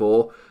use it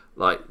for.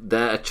 Like,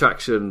 their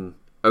attraction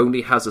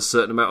only has a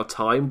certain amount of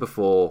time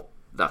before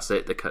that's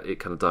it. It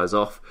kind of dies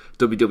off.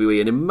 WWE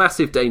are in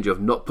massive danger of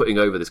not putting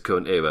over this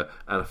current era,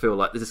 and I feel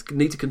like they just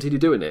need to continue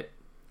doing it.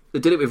 They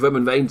did it with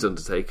Roman Reigns'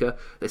 Undertaker.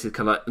 This is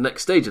kind of like the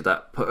next stage of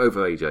that, put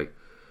over AJ.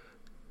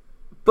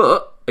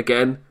 But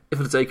again, if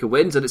Undertaker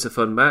wins and it's a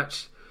fun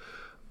match,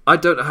 I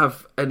don't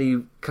have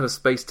any kind of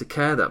space to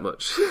care that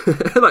much.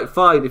 Like,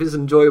 fine, if it's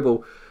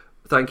enjoyable,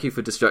 thank you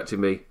for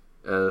distracting me.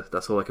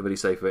 That's all I can really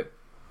say for it.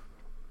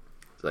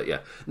 So, yeah.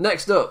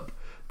 Next up,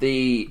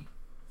 the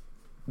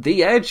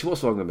Edge.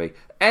 What's wrong with me?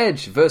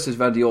 Edge versus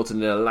Randy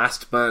Orton in a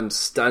last man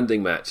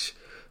standing match.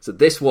 So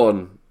this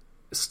one,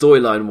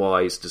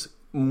 storyline-wise, just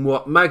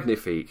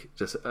magnifique.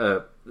 Just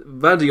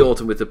Randy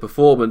Orton with the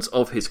performance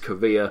of his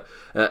career.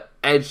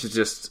 Edge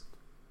just...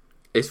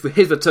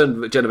 his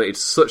return generated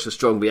such a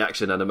strong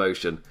reaction and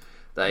emotion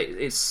that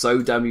it's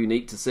so damn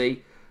unique to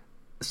see.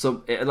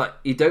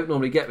 You don't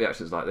normally get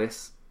reactions like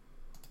this.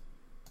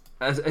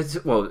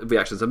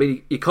 Reactions. I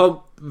mean, you can't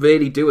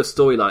really do a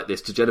story like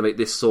this to generate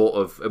this sort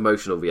of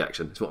emotional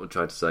reaction, is what I'm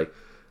trying to say.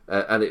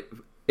 And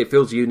it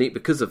feels unique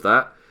because of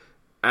that.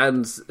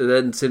 And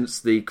then since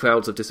the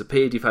crowds have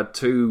disappeared, you've had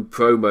 2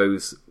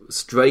 promos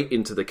straight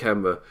into the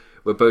camera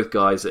where both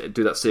guys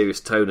do that serious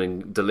tone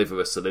and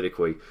deliver a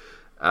soliloquy.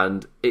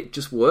 And it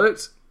just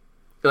worked.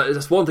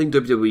 That's one thing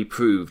WWE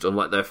proved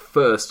on their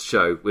first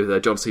show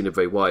with John Cena,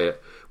 Bray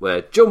Wyatt,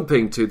 where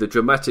jumping to the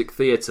dramatic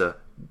theatre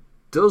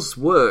does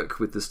work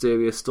with the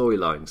serious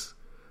storylines.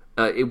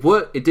 It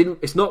worked. It didn't.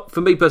 It's not,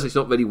 for me personally. It's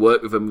not really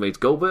worked with Roman Reigns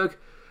Goldberg.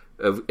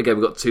 Again,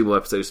 we've got 2 more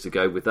episodes to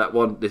go with that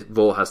one. This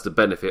Raw has the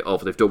benefit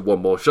of they've done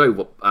one more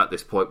show at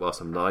this point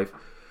whilst I'm live.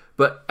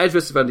 But Edge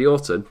vs Randy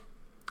Orton,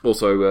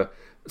 also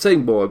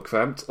saying more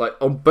cramped. Like,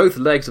 on both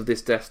legs of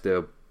this desk, there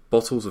are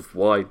bottles of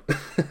wine.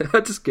 I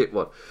just get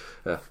one.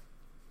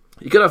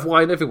 You can have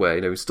wine everywhere,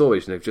 in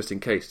storage, just in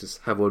case.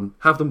 Just have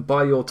them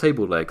by your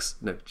table legs,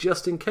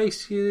 just in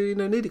case you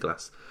need a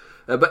glass.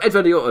 But Edge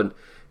Randy Orton,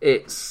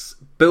 it's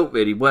built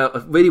really well.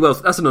 Really well.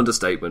 That's an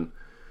understatement.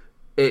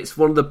 It's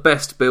one of the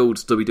best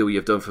builds WWE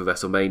have done for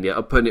WrestleMania.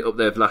 I'm putting it up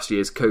there with last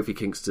year's Kofi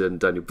Kingston,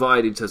 Daniel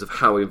Bryan, in terms of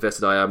how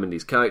invested I am in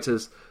these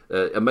characters.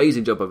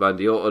 Amazing job by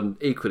Randy Orton,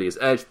 equally as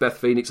Edge. Beth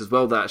Phoenix as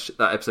well, that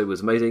episode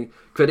was amazing.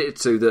 Credited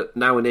to that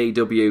now in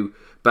AEW,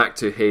 back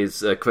to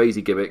his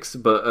crazy gimmicks.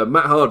 But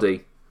Matt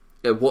Hardy,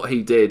 what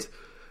he did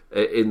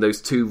in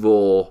those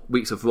 2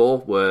 weeks of Raw,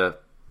 where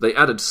they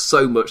added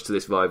so much to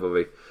this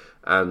rivalry.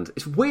 And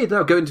it's weird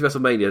now going to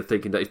WrestleMania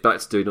thinking that he's back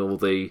to doing all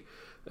the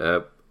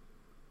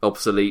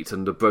obsolete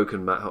and the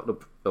broken Matt Hardy.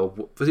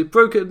 Was it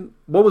broken?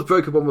 One was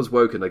broken, one was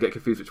woken. I get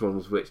confused which one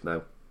was which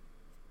now.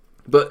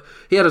 But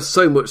he added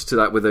so much to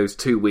that with those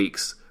 2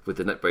 weeks with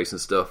the neck brace and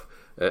stuff.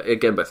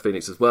 Again, Beth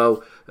Phoenix as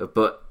well.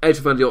 But Edge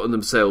and Randy Orton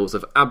themselves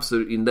have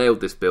absolutely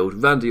nailed this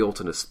build. Randy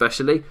Orton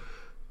especially.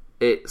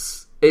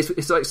 It's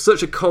like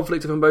such a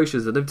conflict of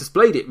emotions, and they've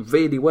displayed it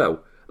really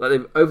well.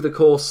 Like over the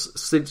course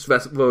since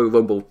Royal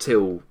Rumble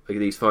till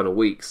these final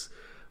weeks,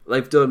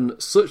 they've done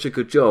such a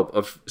good job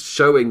of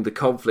showing the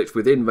conflict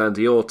within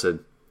Randy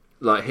Orton,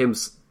 like him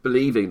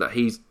believing that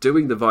he's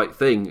doing the right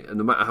thing, and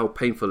no matter how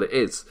painful it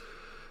is.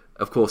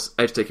 Of course,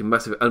 Edge taking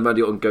massive, and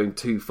Randy Orton going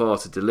too far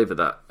to deliver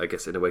that, I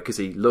guess, in a way, because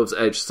he loves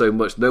Edge so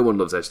much. No one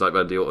loves Edge like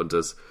Randy Orton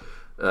does.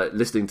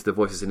 Listening to the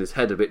voices in his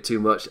head a bit too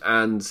much,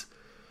 and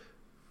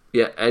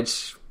yeah,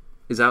 Edge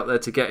is out there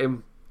to get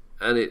him.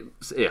 And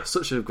it's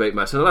such a great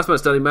match. And the last man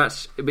standing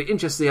match, it'd be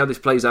interesting to see how this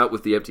plays out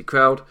with the empty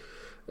crowd.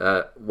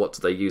 What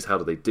do they use? How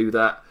do they do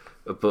that?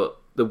 But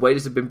the way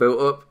this has been built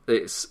up,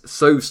 it's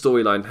so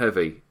storyline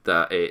heavy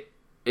that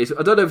it's.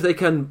 I don't know if they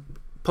can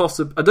I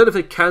don't know if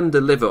they can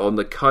deliver on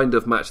the kind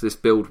of match this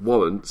build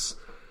warrants.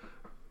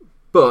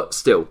 But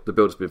still, the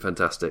build has been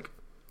fantastic.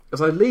 As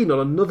I lean on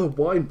another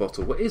wine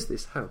bottle, what is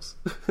this house?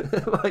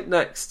 Like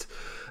next,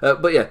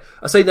 but yeah,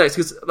 I say next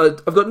because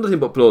I've got nothing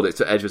but plaudits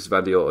to Edge versus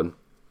Randy Orton.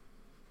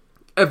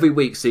 Every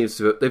week seems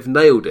to they've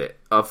nailed it.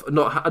 I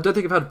don't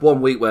think I've had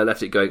 1 week where I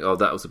left it going, oh,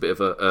 that was a bit of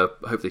a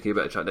hope they can get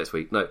a better chat next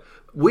week. No,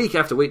 week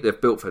after week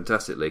they've built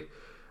fantastically,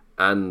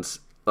 and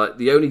like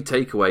the only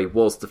takeaway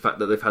was the fact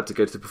that they've had to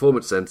go to the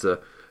Performance Centre.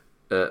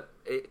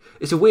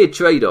 It's a weird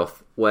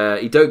trade-off where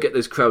you don't get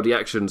those crowd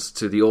reactions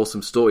to the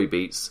awesome story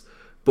beats,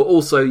 but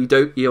also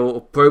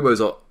your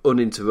promos are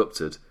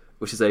uninterrupted,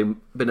 which has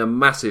been a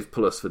massive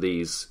plus for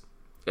these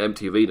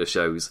empty arena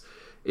shows.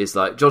 It's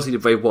like John Cena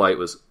Bray Wyatt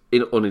was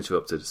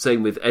uninterrupted.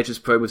 Same with Edge's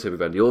promo, same with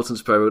Randy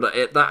Orton's promo.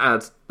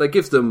 That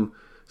gives them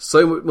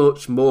so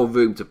much more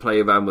room to play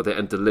around with it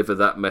and deliver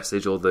that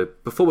message or the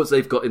performance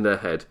they've got in their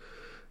head.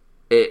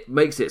 It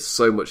makes it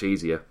so much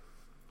easier.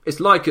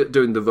 It's like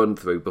doing the run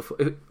through before,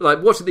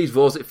 like watching these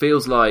Raws. It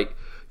feels like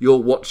you're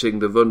watching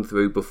the run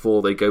through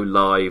before they go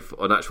live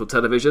on actual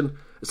television.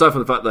 Aside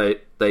from the fact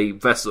they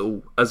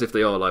wrestle as if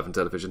they are live on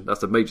television,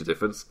 that's a major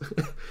difference.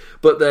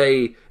 But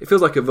it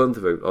feels like a run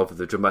through of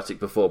the dramatic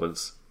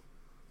performance.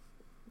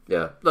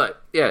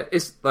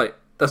 It's like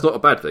that's not a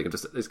bad thing.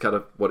 It's kind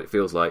of what it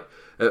feels like.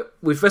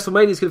 With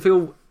WrestleMania, it's going to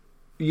feel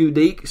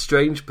unique,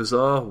 strange,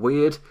 bizarre,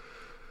 weird,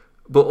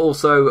 but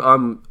also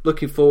I'm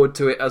looking forward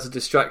to it as a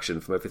distraction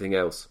from everything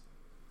else.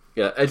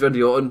 Yeah, Edge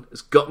Randy Orton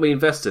has got me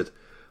invested.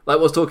 Like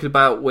I was talking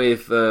about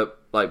with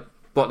like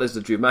Brock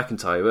Lesnar, Drew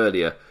McIntyre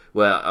earlier,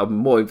 where I'm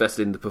more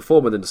invested in the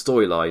performer than the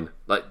storyline.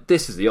 Like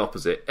this is the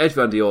opposite. Edge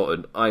Randy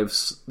Orton,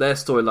 their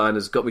storyline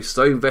has got me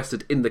so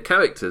invested in the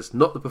characters,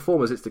 not the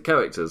performers. It's the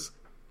characters.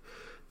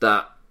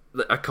 That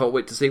I can't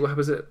wait to see what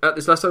happens at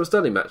this last time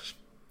standing match.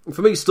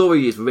 For me,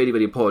 story is really,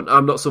 really important.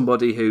 I'm not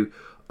somebody who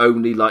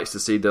only likes to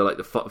see the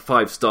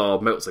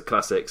 5-star Meltzer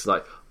classics.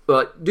 Like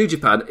New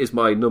Japan is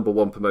my number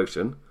one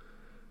promotion,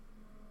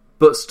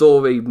 but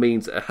story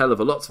means a hell of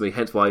a lot to me.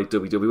 Hence why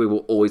WWE will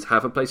always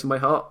have a place in my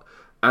heart,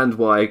 and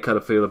why I kind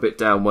of feel a bit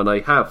down when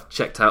I have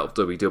checked out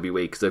of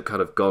WWE because they've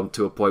kind of gone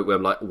to a point where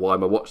I'm like, why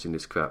am I watching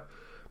this crap?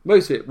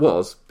 Most of it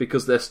was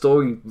because their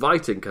story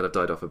writing kind of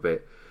died off a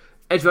bit.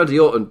 Edge Randy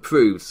Orton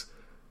proves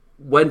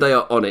when they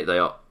are on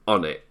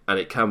it, and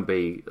it can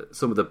be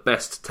some of the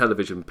best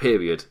television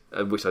period,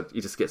 which you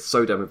just get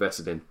so damn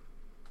invested in.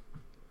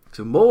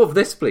 So more of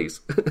this, please.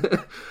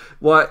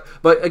 Why?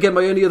 But again,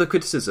 my only other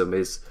criticism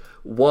is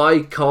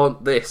why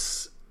can't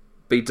this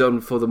be done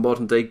for the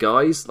modern day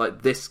guys?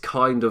 Like this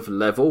kind of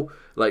level,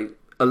 like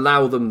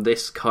allow them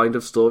this kind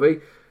of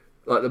story.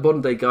 Like the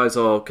modern day guys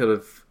are kind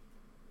of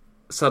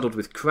saddled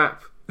with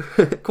crap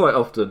quite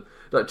often,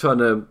 like trying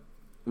to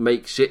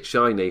make shit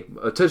shiny,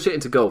 turn shit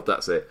into gold.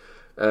 That's it.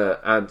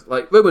 And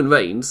like Roman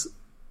Reigns,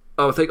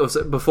 I think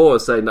before I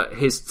was saying that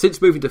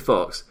since moving to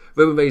Fox,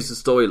 Roman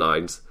Reigns'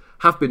 storylines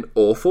have been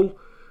awful.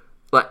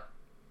 Like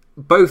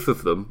both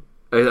of them.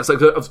 I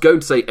was going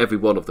to say every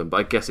one of them, but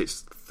I guess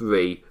it's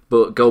 3.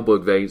 But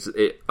Goldberg Reigns,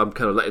 I'm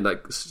kind of letting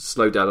that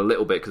slow down a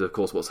little bit because, of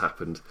course, what's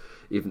happened.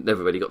 You've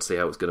never really got to see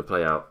how it's going to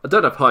play out. I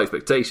don't have high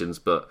expectations,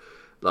 but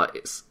like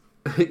it's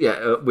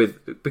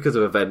because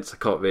of events, I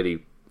can't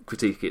really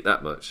critique it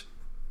that much.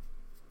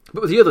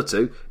 But with the other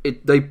two,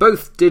 they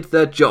both did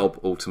their job,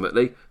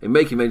 ultimately, in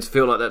making Reigns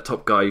feel like that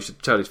top guy who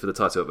should challenge for the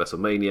title at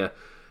WrestleMania.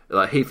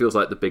 Like, he feels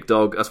like the big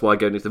dog. That's why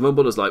going into the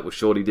Rumble is like, well,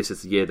 surely this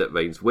is the year that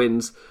Reigns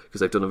wins, because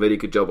they've done a really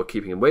good job of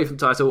keeping him away from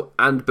the title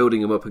and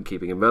building him up and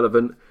keeping him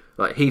relevant.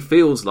 Like, he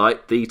feels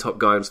like the top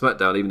guy on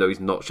SmackDown, even though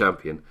he's not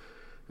champion.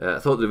 I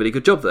thought they did a really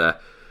good job there.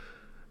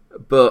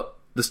 But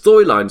the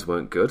storylines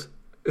weren't good.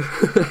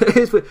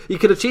 You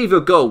can achieve your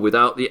goal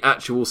without the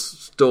actual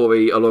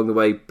story along the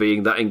way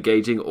being that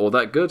engaging or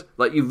that good.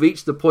 Like, you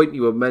reached the point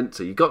you were meant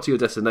to. You got to your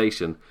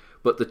destination,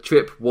 but the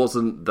trip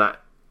wasn't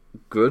that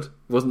good.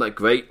 Wasn't that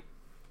great.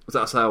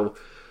 That's how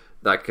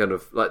that kind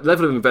of like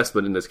level of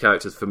investment in those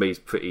characters for me is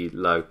pretty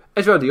low.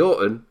 Edge Randy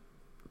Orton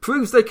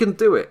proves they can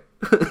do it.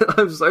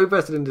 I'm so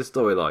invested in this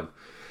storyline.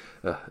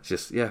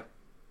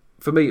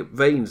 For me,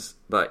 Reigns,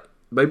 like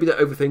maybe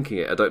they're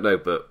overthinking it. I don't know,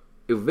 but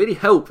it would really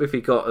help if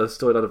he got a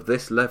storyline of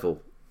this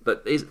level.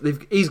 But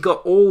he's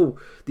got all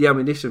the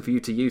ammunition for you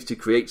to use to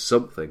create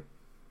something.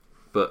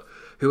 But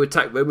who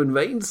attacked Roman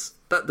Reigns?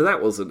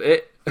 That wasn't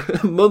it.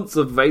 months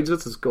of Reigns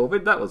versus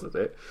Corbin. That wasn't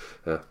it.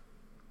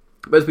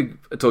 Let's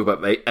talk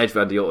about Edge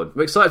Randy Orton.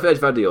 I'm excited for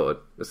Edge Randy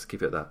Orton. Let's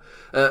keep it at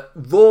that.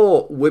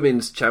 Raw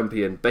Women's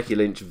Champion Becky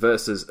Lynch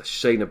versus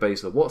Shayna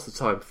Baszler. What's the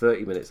time?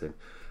 30 minutes in.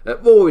 Raw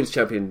Women's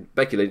Champion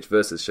Becky Lynch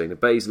versus Shayna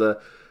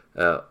Baszler.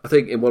 I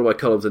think in one of my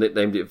columns I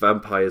nicknamed it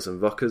Vampires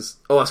and Rockers.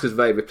 Oh, that's because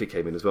Rhea Ripley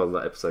came in as well in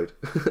that episode.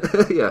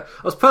 Yeah,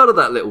 I was proud of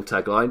that little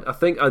tagline. I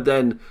think I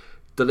then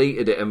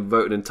deleted it and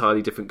wrote an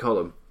entirely different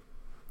column.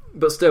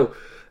 But still,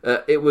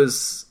 it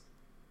was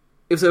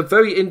a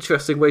very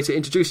interesting way to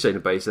introduce Shayna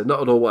Baszler.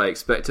 Not at all what I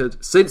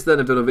expected. Since then,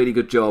 I've done a really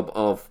good job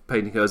of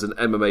painting her as an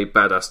MMA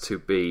badass to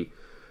be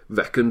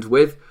reckoned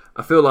with.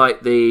 I feel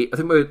like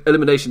my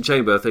Elimination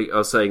Chamber, I think I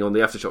was saying on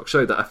the Aftershock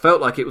show that I felt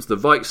like it was the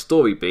right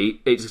story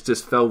beat. It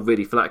just fell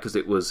really flat because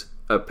it was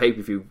a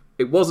pay-per-view.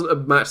 It wasn't a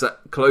match that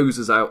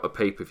closes out a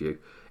pay-per-view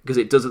because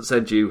it doesn't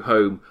send you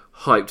home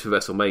hyped for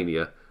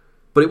WrestleMania.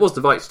 But it was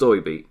the right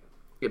story beat.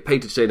 It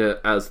painted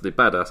Shayna as the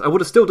badass. I would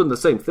have still done the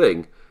same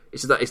thing.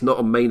 It's just that it's not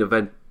a main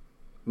event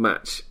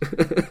match.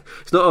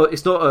 It's not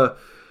a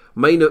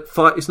main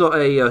fight. It's not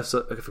a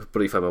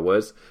probably find my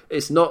words.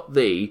 It's not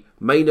the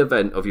main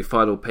event of your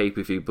final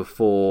pay-per-view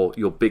before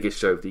your biggest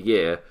show of the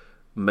year.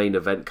 Main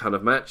event kind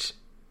of match.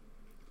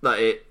 But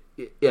it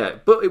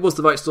was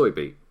the right story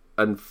beat,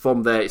 and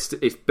from there it's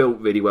built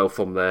really well.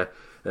 From there,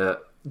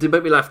 did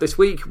make me laugh this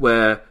week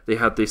where they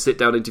had the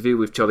sit-down interview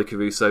with Charlie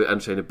Caruso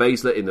and Shayna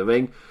Baszler in the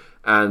ring,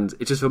 and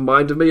it just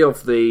reminded me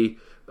of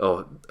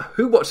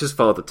who watches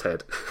Father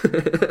Ted?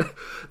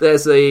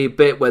 There's a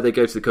bit where they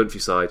go to the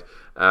countryside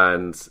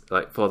and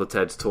like Father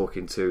Ted's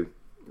talking to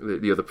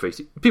the other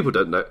priest. People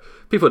don't know.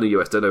 People in the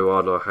US don't know who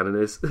Arnold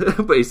Hannon is,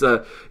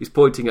 but he's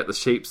pointing at the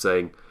sheep,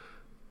 saying,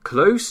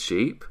 "Close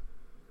sheep,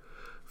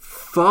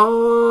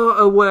 far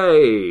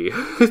away."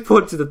 He's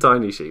pointing to the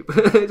tiny sheep.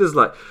 It's just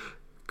like,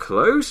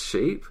 close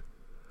sheep,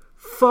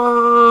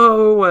 far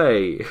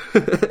away.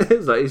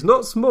 It's like he's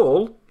not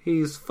small.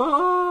 He's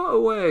far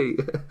away.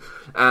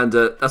 And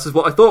that's just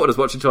what I thought when I was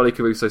watching Charlie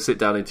Caruso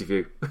sit-down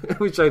interview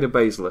with Shayna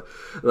Baszler.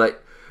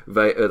 Like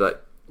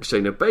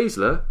Shayna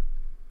Baszler,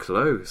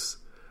 close.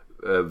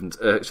 And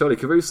Charlie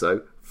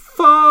Caruso,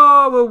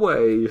 far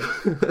away.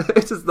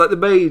 It's just like they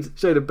made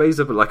Shayna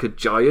Baszler look like a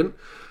giant.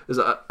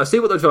 I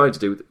see what they're trying to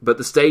do, but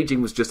the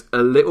staging was just a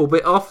little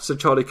bit off. So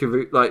Shayna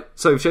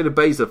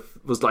Baszler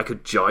was like a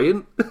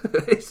giant.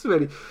 It's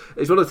one of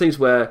the things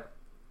where,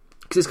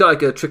 because it's got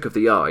like a trick of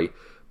the eye.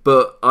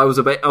 But I'm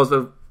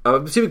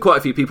assuming quite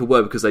a few people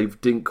were because they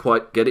didn't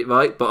quite get it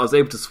right. But I was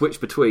able to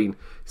switch between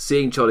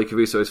seeing Charlie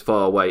Caruso as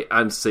far away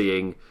and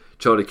seeing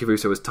Charlie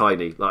Caruso as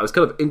tiny. Like I was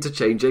kind of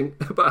interchanging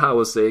about how I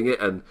was seeing it,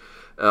 and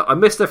I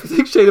missed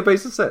everything Shayna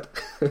Baszler said.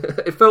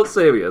 It felt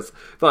serious.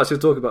 But she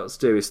was talking about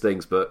serious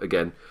things. But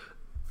again,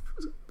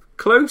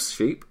 close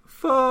sheep,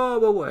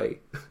 far away.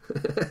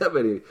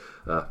 Really,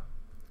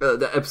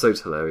 the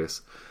episode's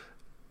hilarious.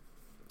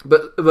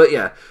 But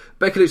yeah,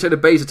 Becky Lynch and Shayna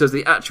Baszler does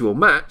the actual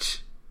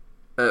match.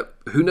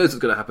 Who knows what's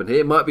going to happen here?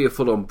 It might be a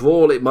full-on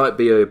brawl. It might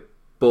be a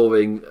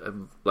boring,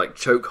 like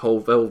choke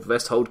hold,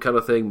 vest hold kind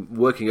of thing,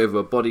 working over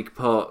a body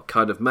part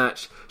kind of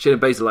match. Shayna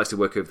Baszler likes to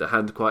work over the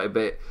hand quite a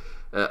bit.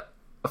 I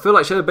feel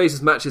like Shayna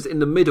Baszler's matches in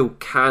the middle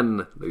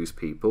can lose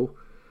people.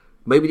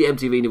 Maybe the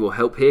empty arena will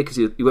help here because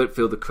you won't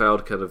feel the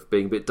crowd kind of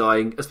being a bit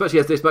dying, especially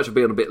as this match will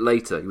be on a bit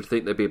later. You would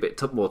think they'd be a bit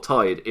more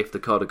tired if the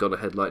card had gone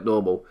ahead like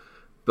normal.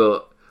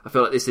 But I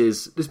feel like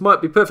this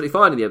might be perfectly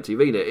fine in the empty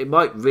arena. It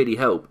might really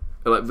help.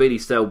 Like really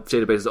sell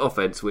Shayna Baszler's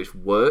offense, which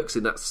works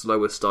in that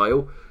slower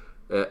style.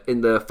 In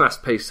the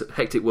fast-paced,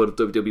 hectic world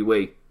of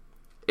WWE,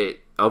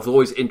 I was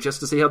always interested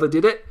to see how they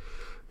did it.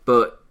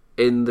 But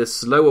in the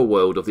slower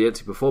world of the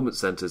empty performance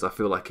centres, I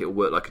feel like it'll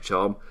work like a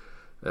charm.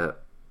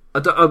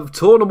 I'm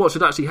torn on what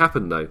should actually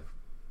happen, though.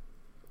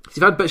 If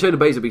you've had Shayna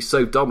Baszler be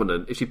so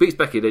dominant, if she beats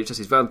Becky Lynch as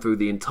she's ran through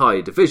the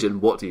entire division,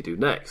 what do you do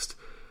next?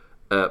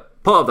 Part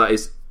of that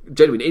is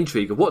genuine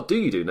intrigue of what do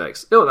you do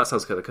next? Oh, that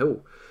sounds kind of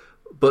cool.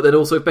 But then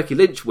also if Becky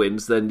Lynch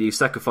wins, then you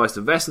sacrifice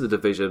the rest of the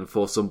division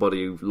for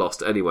somebody who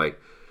lost anyway.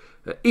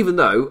 Even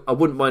though I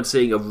wouldn't mind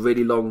seeing a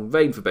really long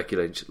reign for Becky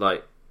Lynch,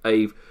 like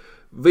a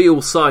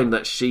real sign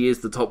that she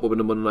is the top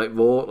woman on Monday Night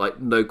Raw, like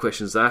no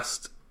questions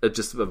asked,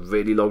 just a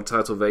really long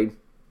title reign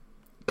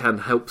can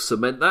help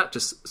cement that,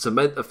 just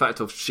cement the fact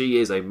of she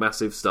is a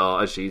massive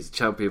star as she's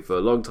champion for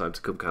a long time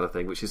to come kind of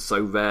thing, which is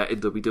so rare in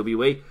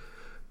WWE.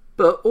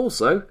 But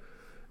also,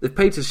 they've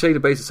painted Shayna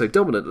Baszler so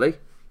dominantly,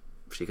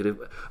 she could have...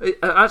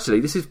 Actually,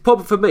 this is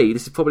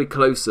probably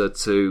closer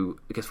to,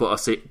 I guess, what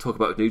I talk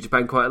about with New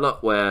Japan quite a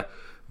lot, where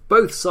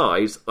both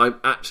sides I'm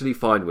actually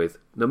fine with.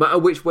 No matter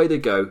which way they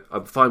go,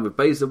 I'm fine with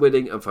Baszler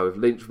winning, I'm fine with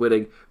Lynch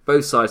winning.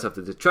 Both sides have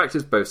the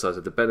detractors, both sides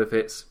have the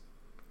benefits.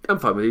 I'm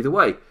fine with either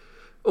way.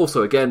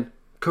 Also, again,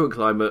 current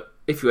climate,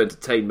 if you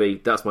entertain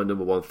me, that's my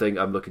number one thing.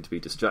 I'm looking to be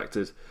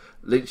distracted.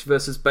 Lynch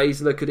versus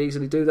Baszler could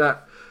easily do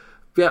that.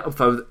 But yeah,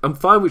 I'm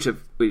fine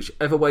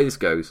whichever way this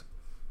goes.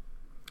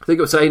 I think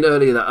I was saying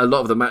earlier that a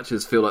lot of the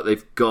matches feel like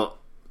they've got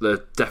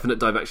the definite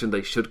direction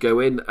they should go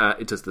in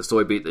terms of the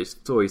story beat, the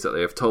stories that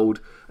they have told.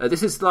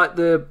 This is like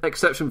the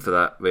exception for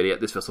that, really, at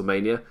this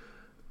WrestleMania.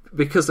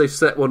 because they've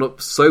set one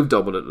up so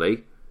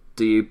dominantly,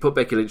 do you put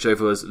Becky Lynch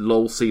over as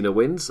lol Cena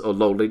wins or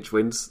lol Lynch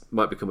wins?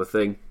 Might become a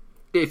thing.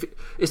 If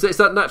it's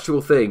that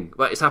natural thing,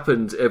 like it's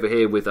happened over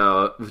here with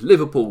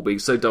Liverpool being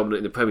so dominant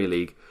in the Premier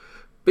League.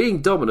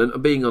 Being dominant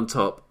and being on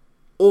top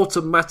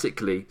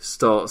automatically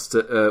starts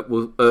to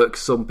will irk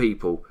some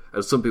people,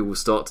 and some people will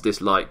start to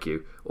dislike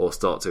you or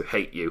start to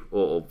hate you,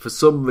 or for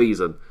some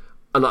reason.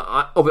 And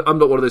I'm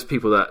not one of those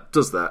people that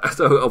does that.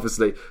 So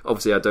obviously,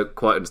 I don't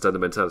quite understand the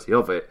mentality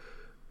of it.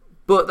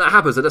 But that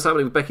happens, and that's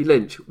happening with Becky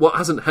Lynch. What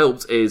hasn't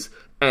helped is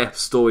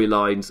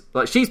storylines.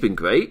 Like, she's been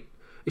great.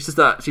 It's just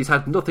that she's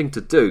had nothing to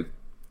do.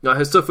 Like,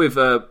 her stuff with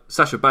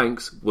Sasha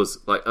Banks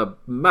was like a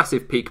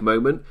massive peak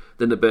moment,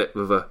 then a bit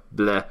of a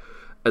bleh,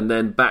 and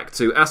then back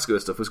to Asuka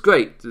stuff was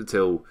great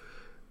until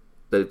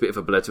the bit of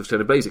a bleh till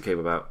Shayna Baszler came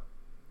about.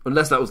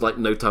 Unless that was like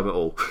no time at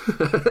all.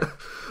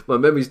 My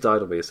memory's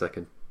died on me a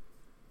second.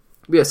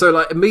 Yeah, so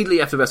like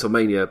immediately after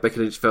WrestleMania,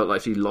 Becky Lynch felt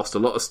like she lost a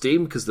lot of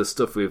steam because the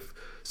stuff with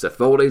Seth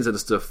Rollins and the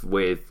stuff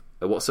with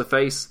what's her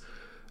face,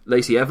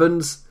 Lacey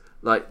Evans,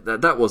 like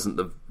that wasn't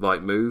the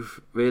right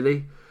move,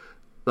 really.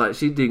 Like,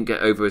 she didn't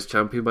get over as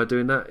champion by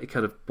doing that. It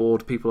kind of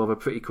bored people of her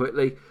pretty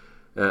quickly.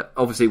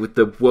 Obviously, with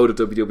the world of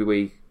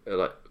WWE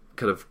like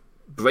kind of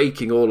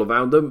breaking all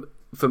around them,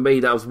 for me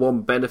that was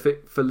one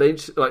benefit for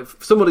Lynch. Like,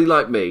 for somebody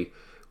like me,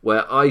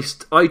 where I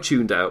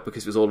tuned out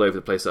because it was all over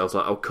the place. I was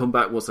like, I'll come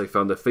back once they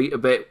found their feet a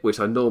bit, which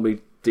I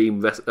normally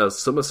deem as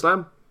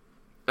SummerSlam.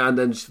 And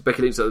then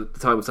Becky Lynch at the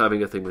time was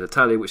having a thing with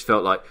Natalya, which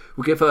felt like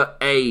we'll give her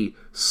a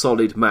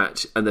solid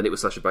match, and then it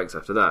was Sasha Banks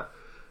after that.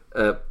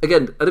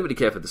 Again, I didn't really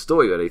care for the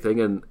story or anything,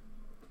 and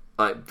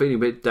like feeling a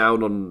bit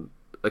down on,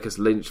 I guess,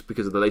 Lynch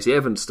because of the Lacey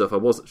Evans stuff.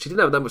 She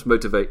didn't have that much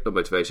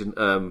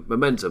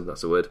momentum.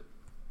 That's the word,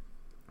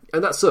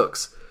 and that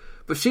sucks.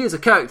 But she as a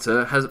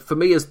character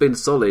has been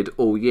solid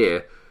all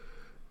year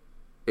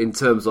in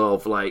terms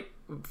of like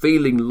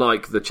feeling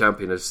like the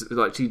champion,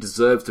 like she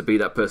deserves to be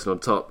that person on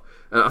top.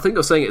 I think I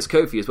was saying it as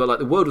Kofi as well. Like,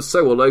 the world was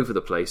so all over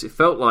the place. It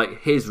felt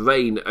like his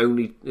reign,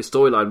 his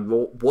storyline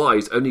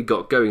wise, only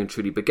got going and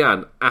truly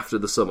began after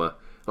the summer.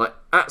 Like,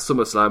 at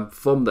SummerSlam,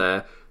 from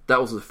there, that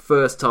was the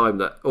first time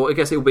that, or I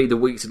guess it would be the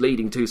weeks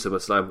leading to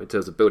SummerSlam in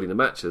terms of building the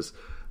matches.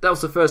 That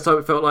was the first time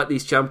it felt like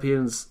these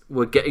champions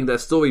were getting their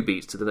story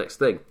beats to the next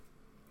thing.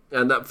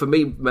 And that, for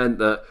me, meant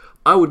that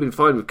I would have been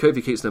fine with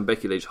Kofi Kingston and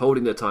Becky Lynch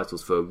holding their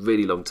titles for a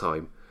really long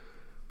time.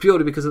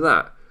 Purely because of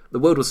that. The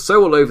world was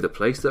so all over the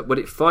place that when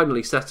it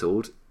finally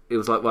settled, it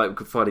was like, right, we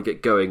could finally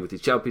get going with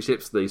these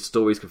championships, these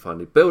stories can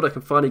finally build, I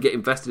can finally get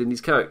invested in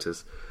these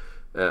characters.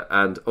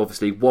 And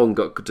obviously one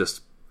got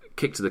just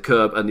kicked to the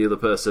curb and the other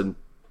person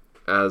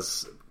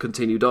has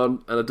continued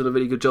on, and I've done a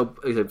really good job.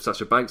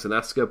 Sasha Banks and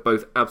Asuka,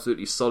 both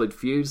absolutely solid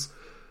feuds.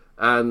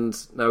 And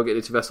now we're getting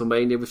into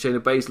WrestleMania with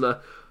Shayna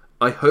Baszler.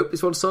 I hope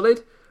this one's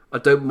solid. I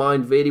don't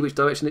mind really which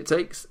direction it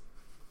takes.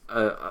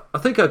 I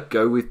think I'd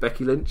go with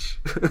Becky Lynch.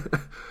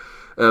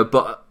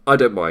 But I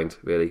don't mind,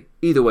 really.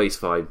 Either way is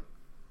fine.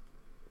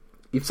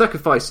 You've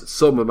sacrificed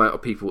some amount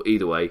of people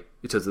either way,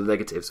 in terms of the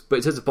negatives. But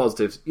in terms of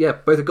positives, yeah,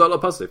 both have got a lot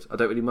of positives. I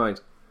don't really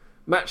mind.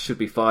 Match should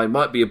be fine.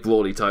 Might be a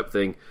brawly type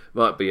thing.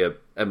 Might be a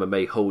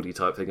MMA holdy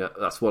type thing.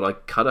 That's what I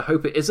kind of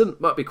hope it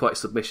isn't. Might be quite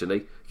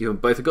submission-y. Given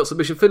both have got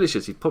submission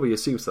finishes, you'd probably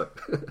assume so.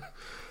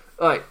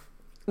 Alright,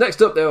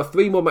 next up, there are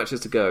 3 more matches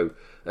to go.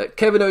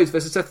 Kevin Owens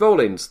versus Seth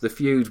Rollins. The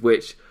feud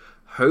which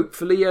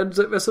hopefully ends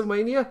at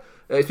WrestleMania.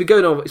 It's been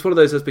going on. It's one of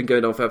those that's been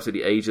going on for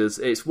absolutely ages.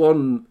 It's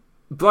one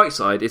bright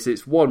side.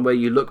 It's one where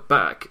you look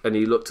back and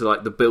you look to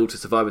like the build to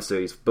Survivor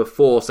Series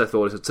before Seth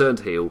Rollins had turned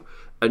heel,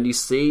 and you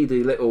see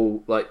the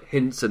little like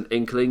hints and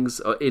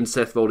inklings in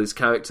Seth Rollins'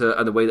 character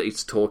and the way that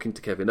he's talking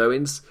to Kevin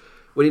Owens.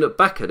 When you look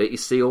back at it, you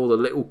see all the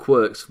little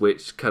quirks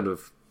which kind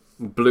of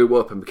blew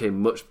up and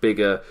became much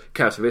bigger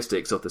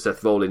characteristics of the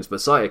Seth Rollins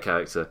Messiah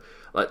character.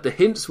 Like, the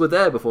hints were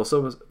there before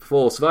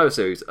Survivor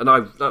Series, and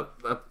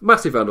a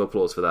massive round of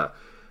applause for that.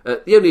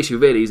 The only issue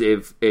really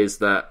is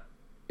that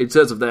in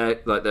terms of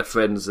their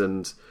friends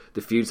and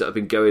the feuds that have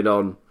been going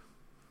on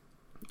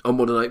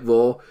Monday Night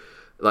Raw,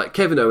 like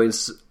Kevin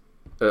Owens,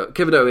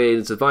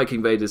 the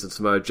Viking Raiders and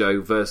Samoa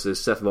Joe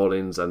versus Seth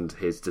Rollins and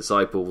his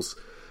disciples,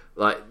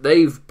 like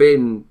they've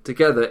been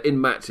together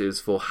in matches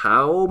for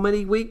how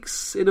many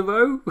weeks in a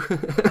row?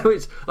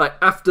 Which, like,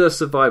 after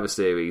Survivor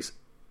Series,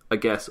 I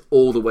guess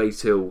all the way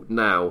till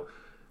now,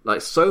 like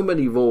so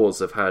many Raws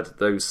have had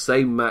those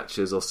same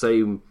matches or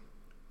same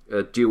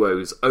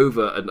duos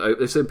over and over,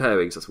 the same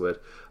pairings, that's the word,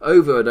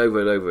 over and over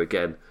and over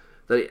again,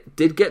 that it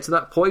did get to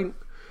that point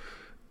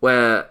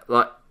where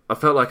like I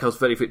felt like I was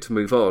ready for it to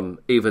move on,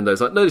 even though it's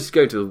like, no, this is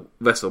going to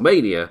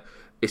WrestleMania.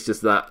 It's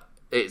just that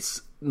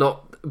it's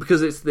not,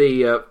 because it's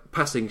the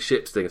passing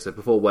ships thing I said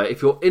before, where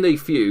if you're in a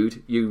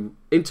feud, you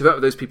interact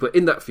with those people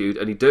in that feud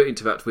and you don't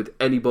interact with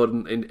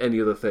anybody in any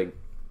other thing.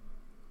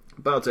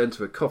 About to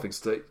enter a coughing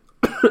state.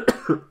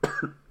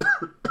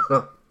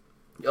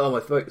 Oh, my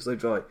throat is so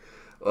dry.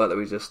 Alright, let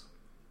me just...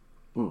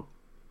 God,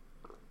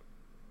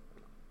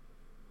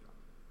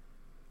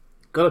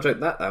 I drank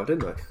that now,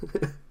 didn't I?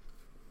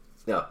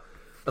 Yeah,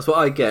 that's what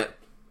I get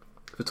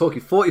We're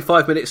talking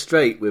 45 minutes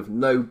straight with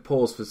no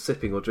pause for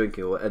sipping or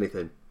drinking or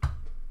anything.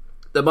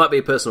 There might be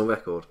a personal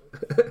record.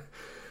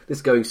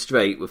 This going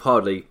straight with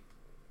hardly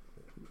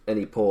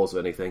any pause or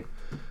anything.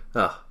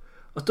 I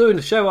was doing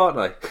the show, aren't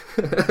I?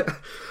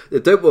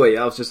 Don't worry,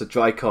 I was just a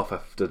dry cough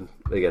after,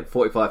 again,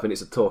 45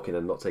 minutes of talking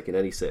and not taking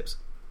any sips.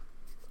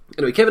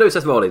 Anyway, Kevin Owens,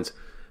 Seth Rollins.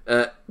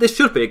 This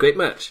should be a great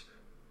match.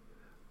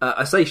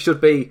 I say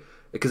should be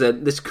because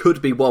this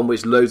could be one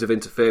with loads of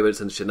interference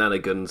and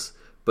shenanigans,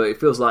 but it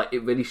feels like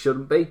it really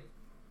shouldn't be.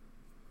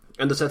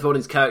 And the Seth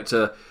Rollins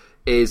character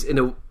is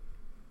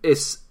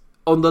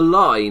on the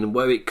line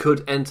where it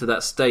could enter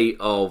that state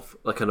of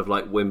like kind of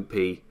like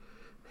wimpy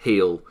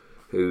heel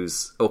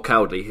or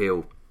cowardly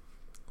heel,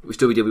 which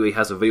WWE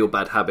has a real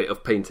bad habit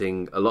of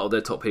painting a lot of their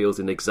top heels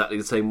in exactly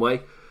the same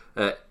way.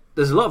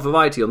 There's a lot of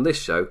variety on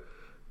this show,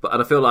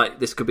 and I feel like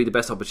this could be the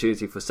best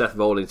opportunity for Seth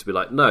Rollins to be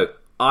like, no,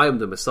 I am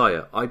the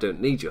Messiah, I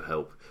don't need your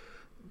help.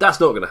 That's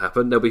not going to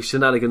happen. There'll be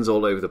shenanigans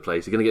all over the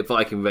place. You're going to get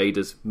Viking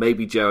Raiders,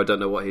 maybe Joe, I don't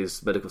know what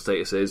his medical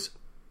status is.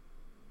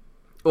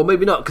 Or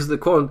maybe not, because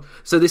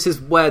so this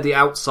is where the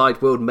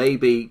outside world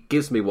maybe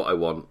gives me what I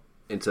want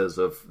in terms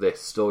of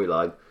this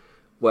storyline,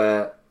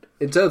 where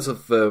in terms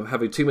of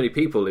having too many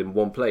people in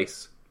one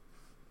place,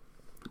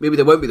 maybe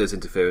there won't be those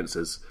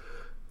interferences,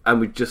 and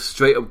we just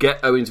straight up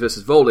get Owens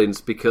versus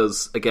Rollins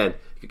because, again,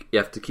 you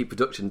have to keep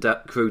production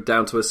crew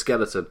down to a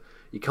skeleton.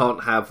 You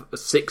can't have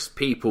 6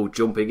 people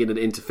jumping in and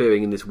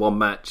interfering in this one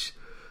match.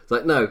 It's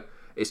like, no,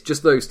 it's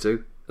just those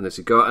two, and they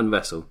should go out and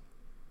wrestle.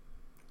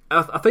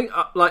 I think,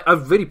 I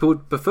really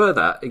would prefer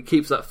that. It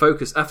keeps that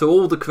focus. After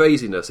all the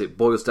craziness, it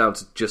boils down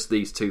to just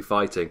these two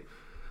fighting.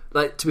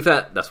 Like, to be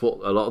fair, that's what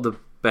a lot of the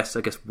best,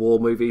 I guess, war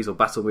movies or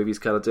battle movies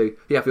kind of do.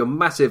 You have your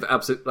massive,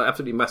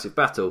 absolutely massive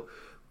battle,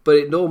 but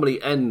it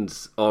normally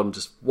ends on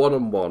just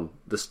one-on-one.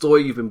 The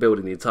story you've been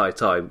building the entire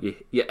time,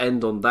 you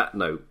end on that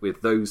note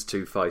with those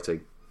two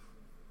fighting.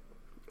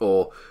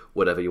 Or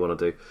whatever you want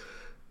to do.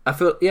 I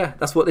feel,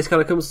 that's what this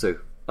kind of comes to.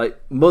 Like,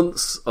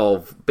 months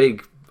of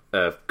big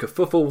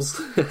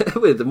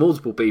kerfuffles with the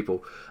multiple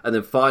people, and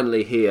then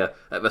finally here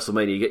at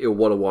WrestleMania you get your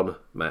one-on-one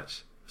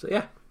match. So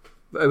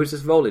Owens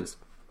versus Rollins.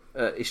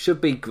 It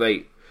should be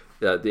great.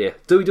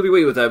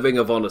 WWE with their Ring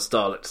of Honor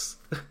starlets.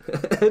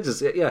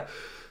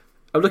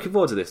 I'm looking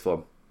forward to this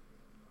one.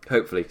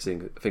 Hopefully,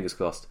 fingers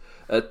crossed.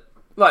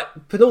 Right,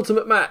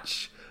 penultimate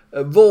match.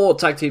 Raw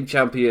Tag Team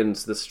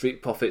Champions, the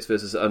Street Profits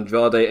versus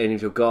Andrade and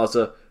Angel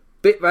Garza.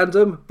 Bit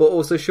random, but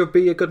also should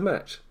be a good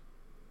match.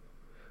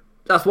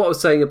 That's what I was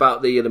saying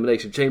about the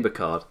Elimination Chamber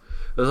card.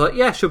 I was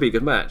like, should be a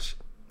good match.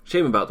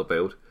 Shame about the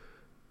build.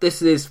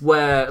 This is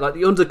where, like,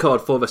 the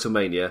undercard for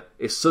WrestleMania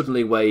is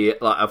suddenly where,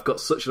 I've got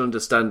such an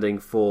understanding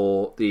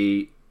for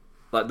the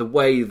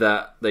way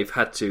that they've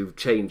had to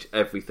change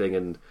everything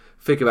and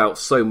figure out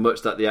so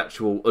much that the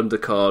actual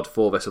undercard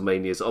for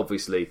WrestleMania is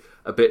obviously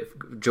a bit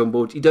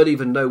jumbled. You don't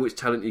even know which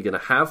talent you're going to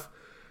have,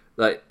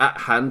 like,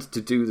 at hand to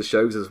do the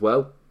shows as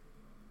well.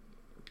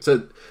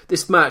 So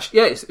this match,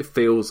 it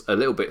feels a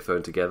little bit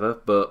thrown together,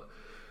 but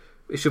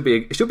it should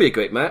be a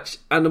great match.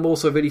 And I'm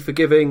also really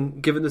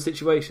forgiving given the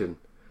situation.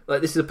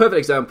 Like, this is a perfect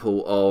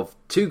example of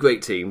two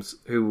great teams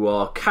who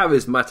are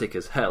charismatic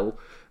as hell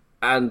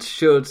and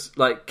should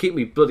keep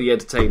me bloody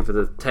entertained for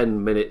the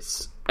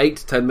 8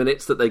 to 10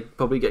 minutes that they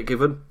probably get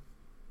given.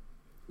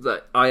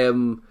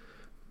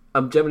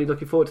 I'm generally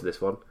looking forward to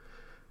this one,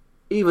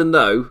 even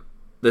though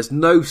there's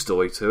no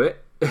story to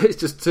it.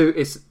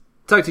 It's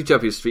Tag Team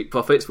Champions Street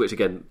Profits, which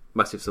again,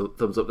 massive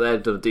thumbs up there.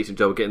 Done a decent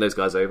job of getting those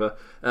guys over.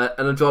 And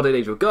Andrade and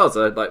Angel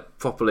Garza,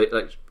 properly,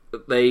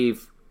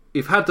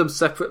 you've had them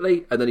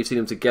separately, and then you've seen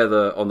them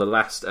together on the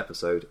last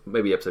episode,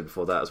 maybe episode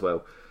before that as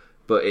well.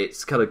 But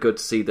it's kind of good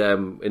to see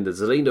them in the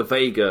Zelina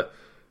Vega.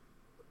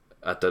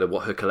 I don't know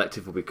what her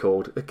collective will be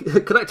called. Her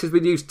collective's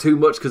been used too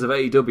much because of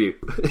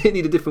AEW. It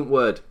need a different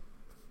word.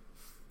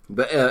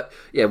 But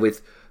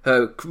with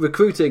her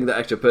recruiting that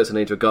extra person,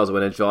 Angel Garza,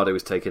 when Andrade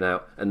was taken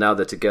out, and now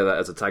they're together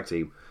as a tag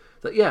team.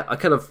 I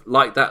kind of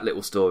like that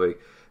little story,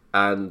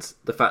 and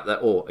the fact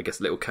that,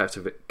 little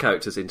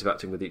characters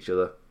interacting with each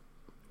other.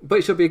 But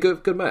it should be a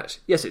good match.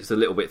 Yes, it's a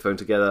little bit thrown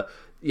together.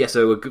 Yes,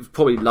 so it's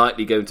probably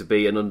likely going to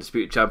be an a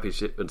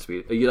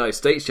United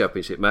States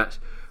Championship match.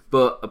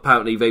 But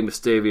apparently Rey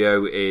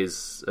Mysterio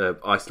is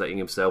isolating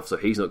himself, so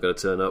he's not going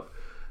to turn up.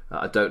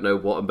 I don't know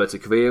what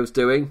Humberto Carrillo's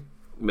doing.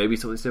 Maybe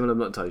something similar, I'm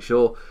not entirely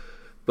sure.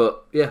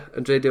 But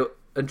Andrade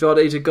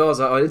Angel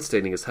Garza are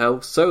entertaining as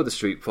hell. So are the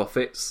Street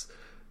Profits.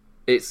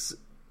 It's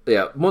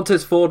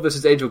Montez Ford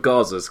versus Angel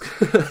Garza's.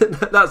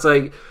 That's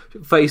a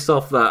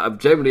face-off that I'm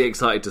generally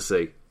excited to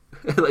see.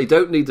 They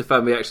don't need the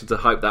fan reaction to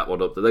hype that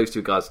one up. Those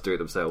two guys do it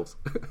themselves.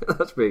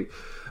 That's me.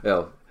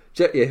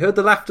 You heard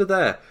the laughter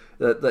there.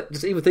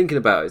 Just even thinking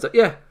about it,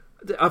 it's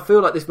I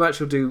feel like this match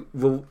will do,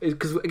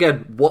 because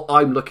again, what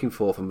I'm looking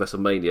for from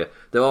WrestleMania,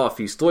 there are a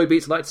few story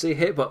beats I'd like to see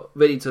hit, but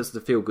really in terms of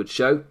the feel-good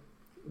show,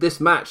 this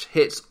match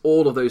hits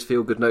all of those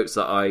feel-good notes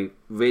that I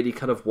really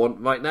kind of want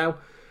right now,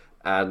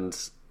 and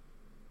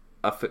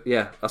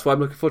that's why I'm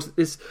looking forward to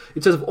this.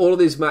 In terms of all of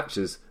these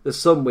matches, there's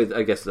some with,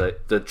 I guess,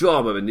 the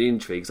drama and the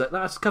intrigues. Like,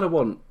 I just kind of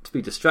want to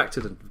be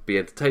distracted and be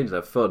entertained and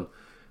have fun.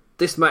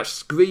 This match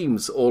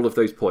screams all of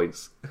those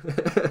points.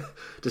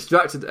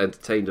 Distracted,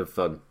 entertained, and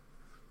fun.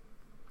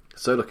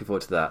 So looking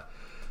forward to that.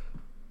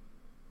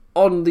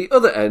 On the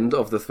other end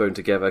of the thrown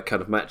together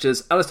kind of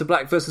matches, Aleister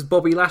Black versus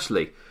Bobby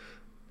Lashley.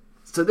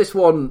 So this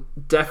one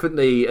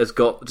definitely has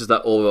got just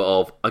that aura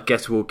of, I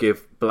guess we'll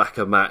give Black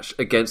a match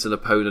against an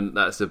opponent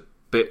that's a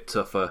bit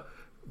tougher,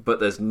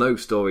 but there's no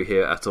story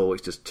here at all.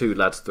 It's just two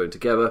lads thrown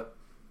together.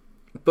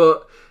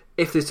 But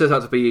if this turns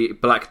out to be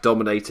Black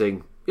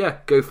dominating, yeah,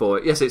 go for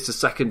it. Yes, it's the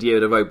second year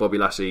in a row Bobby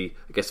Lashley,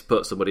 I guess,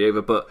 put somebody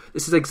over, but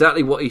this is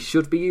exactly what he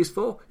should be used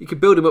for. You can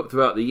build him up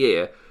throughout the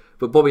year,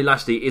 but Bobby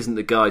Lashley isn't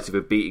the guy to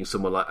be beating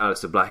someone like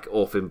Aleister Black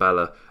or Finn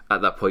Balor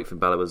at that point Finn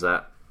Balor was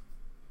at.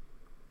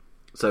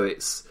 So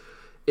it's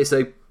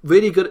a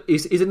really good...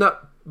 He's in that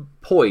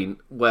point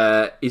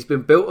where he's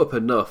been built up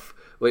enough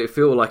where it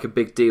feels like a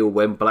big deal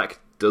when Black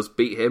does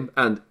beat him,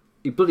 and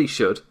he bloody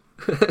should.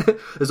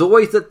 There's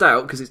always that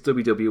doubt because it's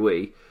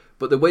WWE,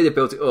 but the way they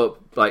built it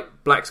up,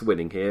 like, Black's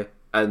winning here,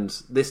 and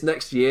this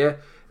next year,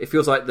 it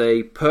feels like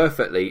they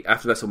perfectly,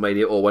 after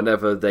WrestleMania, or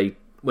whenever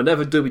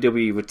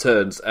WWE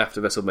returns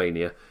after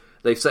WrestleMania,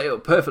 they've set it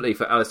up perfectly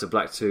for Aleister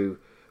Black to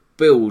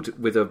build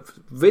with a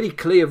really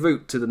clear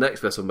route to the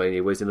next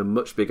WrestleMania, where he's in a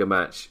much bigger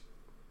match.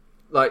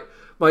 Like,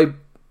 my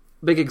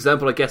big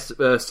example, I guess,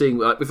 seeing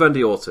with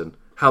Randy Orton,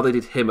 how they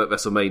did him at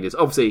WrestleMania.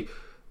 Obviously,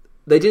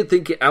 they didn't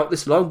think it out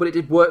this long, but it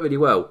did work really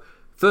well.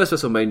 First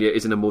WrestleMania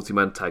is in a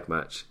multi-man tag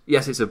match.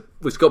 Yes, it's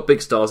got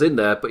big stars in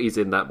there, but he's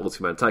in that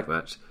multi-man tag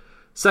match.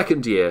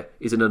 Second year,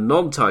 he's in a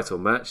non-title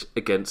match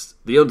against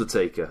The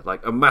Undertaker,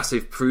 like a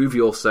massive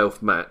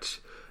prove-yourself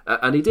match.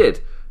 And he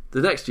did.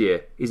 The next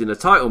year, he's in a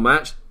title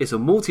match. It's a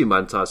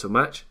multi-man title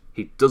match.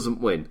 He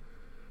doesn't win.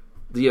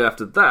 The year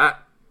after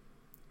that,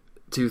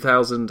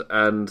 2000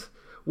 and...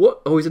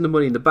 What? Oh, he's in the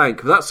Money in the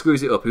Bank. That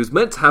screws it up. He was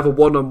meant to have a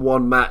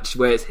one-on-one match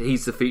where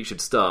he's the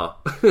featured star,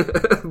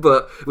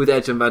 but with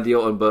Edge and Randy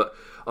Orton. But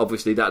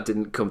obviously, that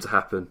didn't come to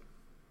happen.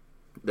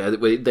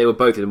 They were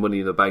both in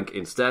Money in the Bank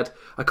instead.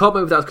 I can't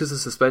remember if that was because of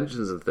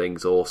suspensions and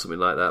things or something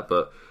like that.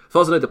 But as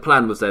far as I know, the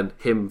plan was then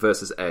him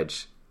versus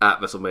Edge at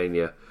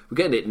WrestleMania. We're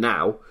getting it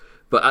now,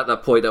 but at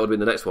that point, that would have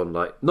been the next one.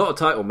 Like, not a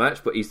title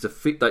match, but he's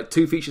the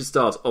two featured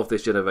stars of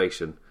this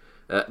generation.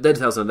 Then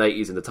 2008,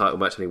 he's in the title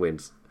match and he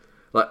wins.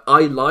 Like,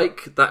 I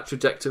like that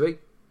trajectory,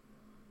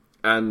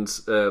 and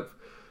Aleister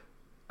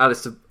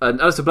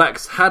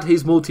Black's had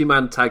his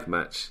multi-man tag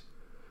match.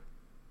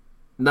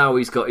 Now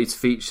he's got his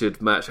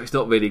featured match. It's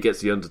not really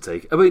against the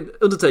Undertaker. I mean,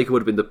 Undertaker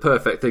would have been the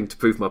perfect thing to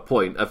prove my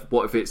point.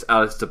 What if it's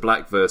Aleister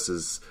Black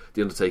versus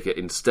the Undertaker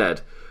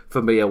instead?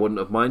 For me, I wouldn't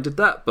have minded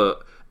that,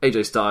 but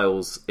AJ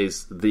Styles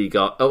is the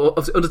guy.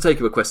 Obviously,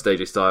 Undertaker requested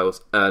AJ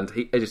Styles, and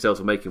AJ Styles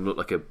will make him look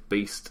like a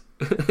beast.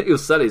 He'll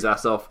sell his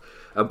ass off,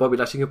 and Bobby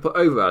Lashley can put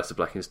over Aleister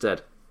Black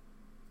instead.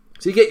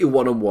 So you get your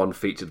one-on-one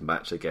featured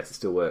match, I guess. It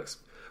still works.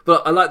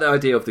 But I like the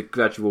idea of the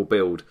gradual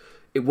build.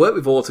 It worked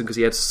with Orton because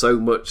he had so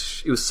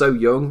much... He was so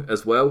young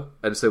as well,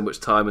 and so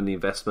much time in the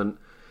investment.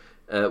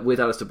 With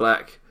Aleister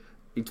Black,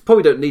 you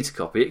probably don't need to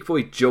copy it. You can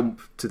probably jump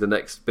to the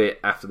next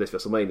bit after this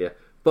WrestleMania.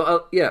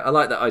 But I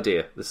like that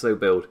idea, the slow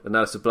build. And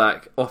Aleister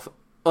Black, off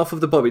of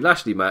the Bobby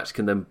Lashley match,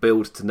 can then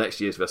build to next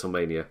year's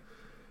WrestleMania.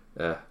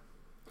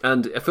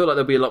 And I feel like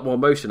there'll be a lot more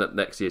emotion at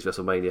next year's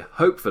WrestleMania.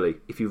 Hopefully,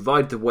 if you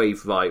ride the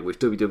wave right, which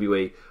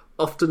WWE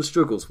often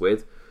struggles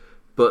with.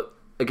 But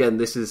again,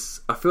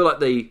 I feel like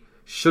they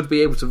should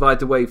be able to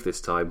ride the wave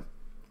this time,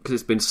 because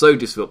it's been so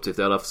disruptive.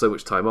 They'll have so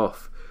much time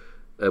off,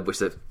 which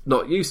they're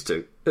not used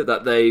to.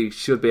 That they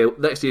should be able,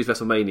 next year's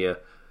WrestleMania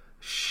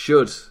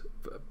should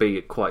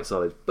be quite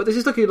solid. But this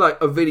is looking like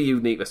a really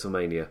unique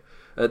WrestleMania.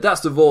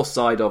 That's the Raw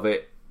side of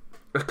it.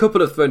 A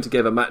couple of thrown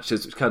together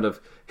matches which kind of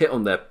hit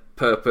on their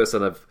purpose,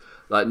 and I've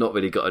not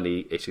really got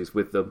any issues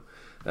with them.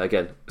 One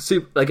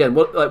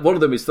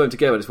of them is thrown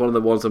together, and it's one of the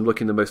ones I'm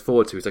looking the most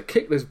forward to. Is I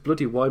kick those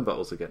bloody wine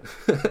bottles again.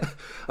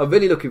 I'm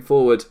really looking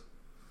forward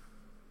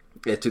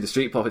to the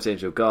Street Profits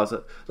Angel of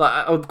Gaza.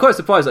 I'm quite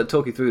surprised that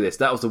talking through this,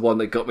 that was the one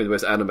that got me the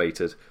most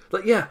animated.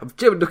 I'm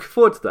genuinely looking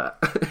forward to that.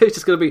 It's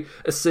just going to be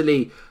a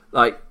silly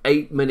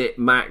 8-minute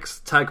max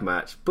tag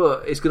match,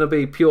 but it's going to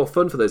be pure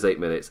fun for those 8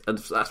 minutes, and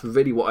that's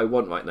really what I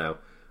want right now.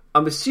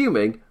 I'm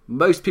assuming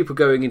most people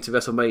going into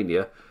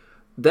WrestleMania,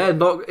 they're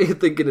not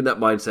thinking in that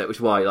mindset, which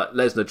is why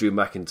Lesnar, Drew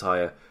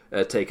McIntyre,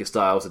 Taker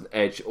Styles, and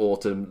Edge,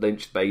 Orton,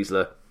 Lynch,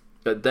 Baszler,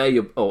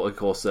 of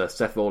course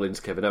Seth Rollins,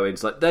 Kevin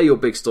Owens, they're your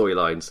big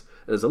storylines.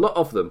 There's a lot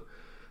of them,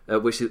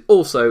 which is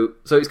also...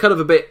 So it's kind of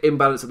a bit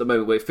imbalanced at the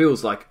moment, where it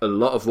feels like a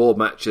lot of Raw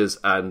matches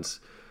and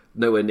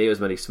nowhere near as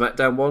many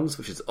SmackDown ones,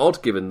 which is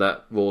odd given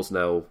that Raw's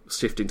now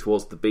shifting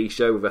towards the B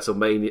show with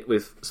WrestleMania,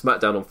 with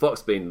SmackDown on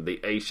Fox being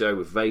the A show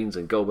with Reigns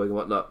and Goldberg and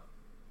whatnot.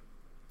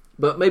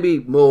 But maybe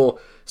more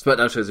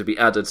SmackDown shows would be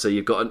added, so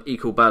you've got an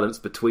equal balance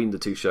between the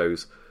two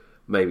shows.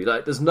 Maybe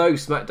there's no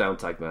SmackDown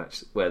tag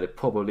match, where there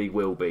probably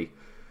will be,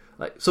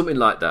 something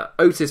like that.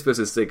 Otis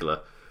versus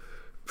Ziggler.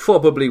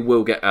 probably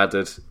will get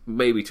added,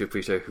 maybe to a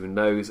pre-show, who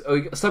knows.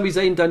 Oh, Sami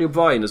Zayn, Daniel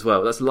Bryan as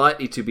well. That's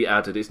likely to be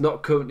added. It's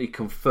not currently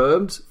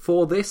confirmed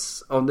for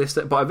this,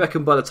 but I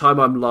reckon by the time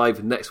I'm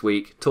live next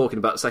week, talking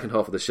about the second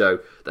half of the show,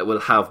 that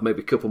we'll have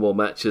maybe a couple more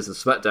matches, and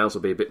SmackDowns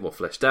will be a bit more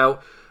fleshed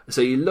out.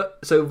 So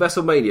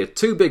WrestleMania,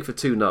 too big for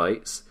 2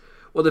 nights.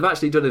 What they've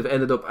actually done is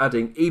ended up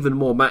adding even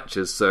more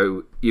matches,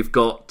 so you've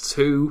got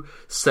 2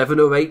 7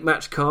 or 8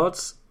 match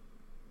cards.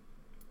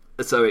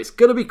 So it's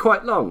going to be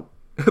quite long.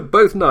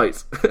 Both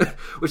nights.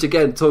 Which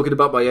again, talking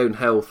about my own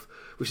health,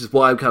 which is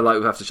why I'm kind of like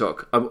with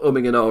Aftershock, I'm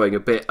umming and ahhing a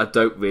bit. I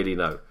don't really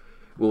know.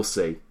 We'll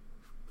see.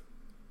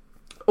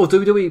 Oh,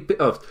 WWE...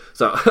 Oh,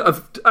 so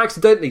I've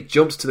accidentally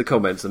jumped to the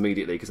comments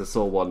immediately because I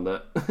saw one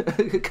that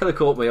kind of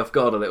caught me off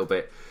guard a little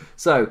bit.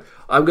 So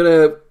I'm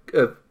going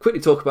to quickly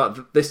talk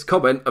about this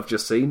comment I've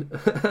just seen,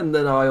 and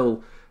then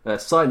I'll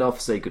sign off,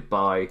 say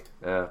goodbye,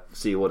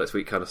 see you all next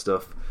week kind of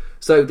stuff.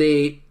 So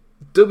the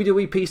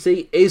WWE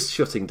PC is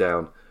shutting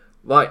down.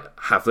 Right,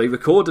 have they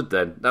recorded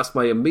then? That's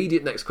my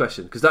immediate next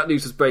question, because that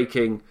news was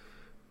breaking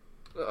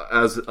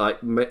as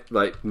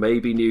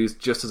maybe news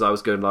just as I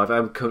was going live.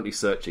 I'm currently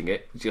searching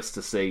it just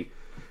to see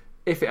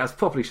if it has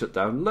properly shut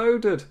down.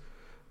 Loaded.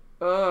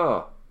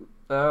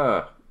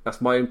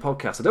 That's my own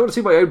podcast. I don't want to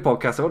see my own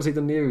podcast. I want to see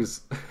the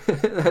news.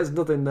 There's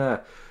nothing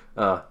there.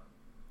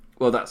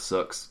 Well, that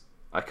sucks.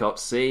 I can't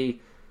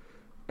see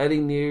any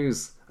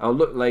news. I'll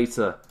look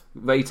later.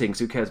 Ratings.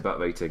 Who cares about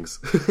ratings?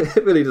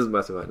 It really doesn't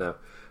matter right now.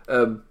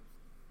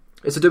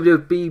 So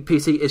WWE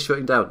PC is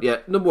shutting down. Yeah,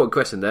 number one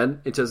question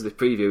then, in terms of the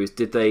preview, is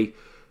did they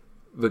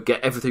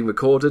get everything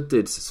recorded?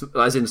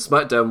 As in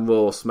SmackDown,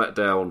 Raw,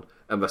 SmackDown,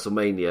 and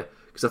WrestleMania?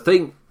 Because I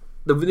think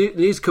the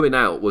news coming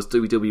out was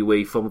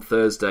WWE from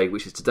Thursday,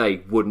 which is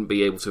today, wouldn't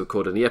be able to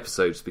record any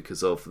episodes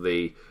because of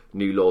the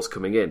new laws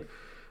coming in.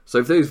 So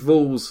if those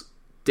rules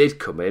did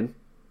come in,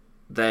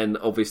 then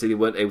obviously they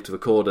weren't able to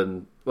record,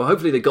 and well,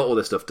 hopefully they got all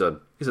this stuff done.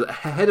 Because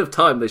ahead of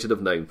time they should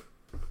have known.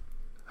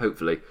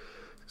 Hopefully.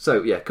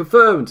 So, yeah,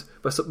 confirmed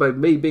by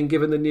me being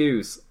given the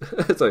news.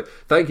 So,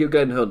 thank you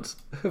again, Hunt,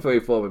 for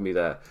informing me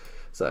there.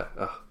 So,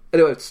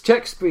 anyway,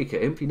 check Spreaker,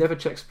 Imp. You never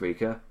check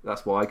Spreaker.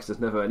 That's why, because there's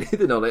never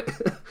anything on it.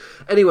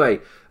 Anyway,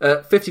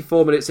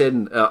 54 minutes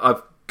in,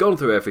 I've gone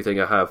through everything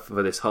I have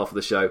for this half of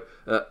the show.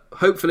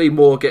 Hopefully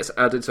more gets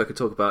added so I can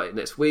talk about it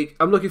next week.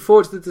 I'm looking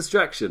forward to the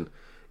distraction.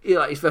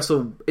 It's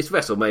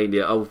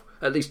WrestleMania. I'll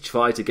at least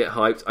try to get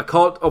hyped. I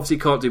obviously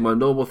can't do my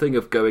normal thing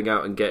of going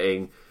out and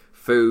getting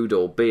food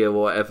or beer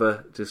or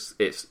whatever.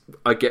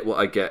 I get what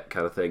I get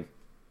kind of thing,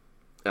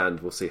 and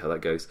we'll see how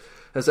that goes.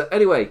 So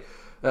anyway,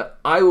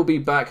 I will be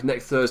back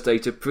next Thursday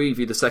to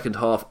preview the second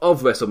half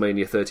of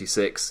WrestleMania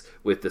 36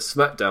 with the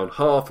SmackDown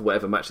half,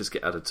 whatever matches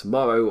get added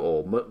tomorrow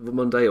or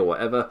Monday or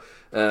whatever,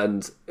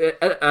 and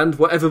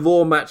whatever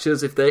Raw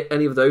matches, if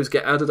any of those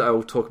get added, I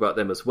will talk about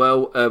them as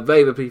well.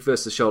 Rhea Ripley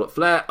versus Charlotte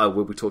Flair, I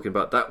will be talking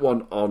about that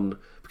one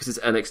because it's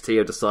NXT.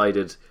 I've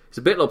decided it's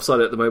a bit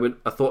lopsided at the moment.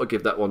 I thought I'd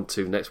give that one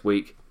to next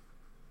week.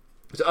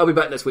 So I'll be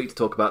back next week to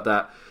talk about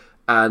that.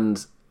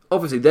 And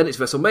obviously then it's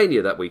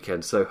WrestleMania that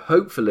weekend. So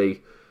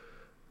hopefully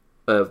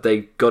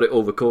they got it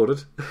all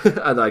recorded.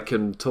 And I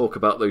can talk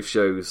about those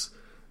shows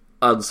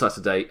on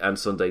Saturday and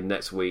Sunday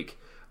next week.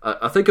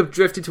 I think I'm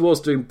drifting towards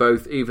doing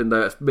both, even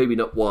though it's maybe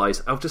not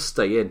wise. I'll just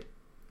stay in.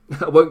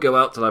 I won't go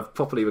out till I've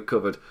properly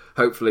recovered.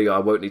 Hopefully I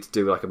won't need to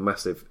do like a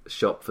massive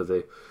shop for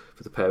the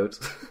parents.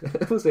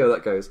 We'll see how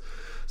that goes.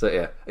 So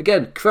yeah.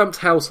 Again, cramped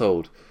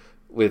household.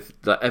 With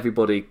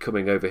everybody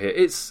coming over here.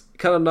 It's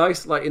kind of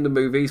nice, like in the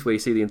movies, where you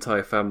see the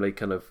entire family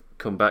kind of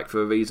come back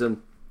for a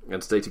reason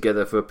and stay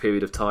together for a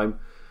period of time.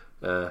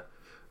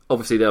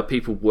 Obviously, there are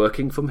people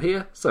working from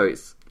here, so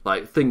it's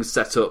like things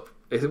set up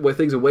where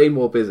things are way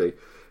more busy.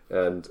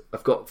 And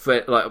I've got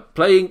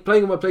playing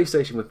on my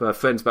PlayStation with my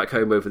friends back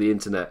home over the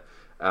internet,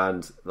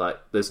 and like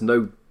there's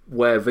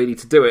nowhere really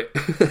to do it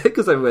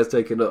because everywhere's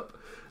taken up.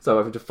 So I'm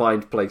having to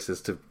find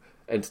places to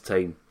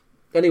entertain.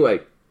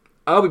 Anyway.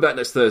 I'll be back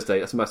next Thursday.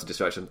 That's a massive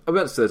distraction. I'll be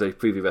back next Thursday to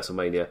preview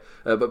WrestleMania.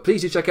 But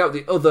please do check out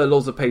the other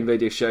Laws of Pain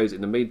radio shows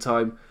in the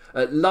meantime.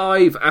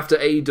 Live after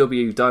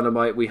AEW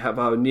Dynamite, we have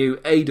our new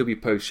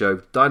AEW post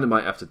show,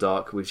 Dynamite After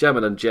Dark, with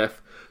Jamin and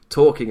Jeff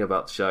talking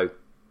about the show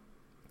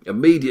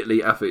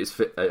immediately after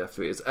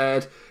it's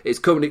aired. It's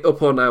currently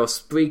up on our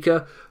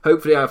Spreaker.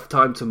 Hopefully I have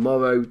time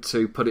tomorrow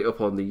to put it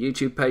up on the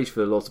YouTube page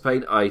for the Laws of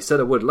Pain. I said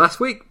I would last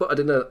week, but I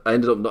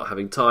ended up not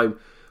having time.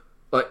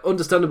 Like,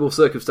 understandable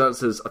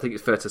circumstances, I think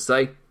it's fair to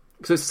say.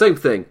 So it's the same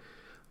thing.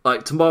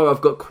 Like, tomorrow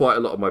I've got quite a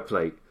lot on my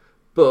plate.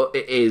 But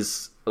it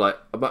is,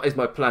 it's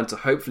my plan to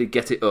hopefully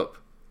get it up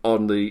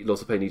on the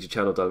Laws of Pain YouTube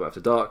channel, Dynamite After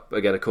Dark. But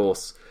again, of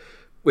course,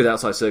 with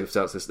outside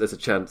circumstances, there's a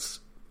chance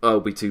I'll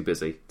be too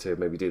busy to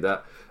maybe do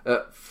that.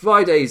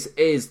 Fridays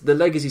is the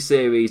Legacy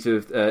series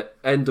with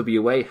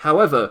NWA.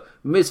 However,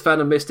 Ms. Fan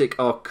and Mystic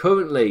are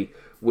currently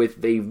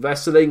with the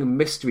Wrestling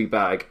Mystery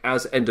Bag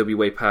as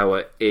NWA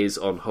Power is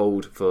on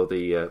hold for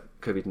the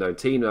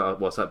COVID-19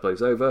 whilst that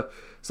blows over.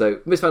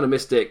 So Ms. Fan and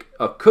Mystic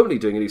are currently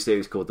doing a new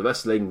series called the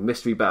Wrestling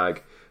Mystery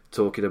Bag,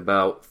 talking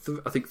about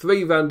I think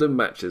 3 random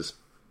matches.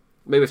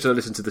 Maybe I should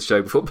listen to the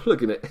show before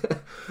plugging it.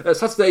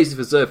 Saturdays is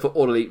reserved for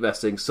All Elite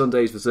Wrestling.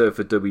 Sundays reserved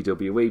for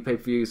WWE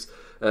pay-per-views.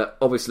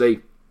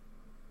 Obviously,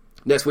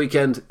 next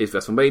weekend is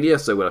WrestleMania,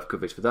 so we'll have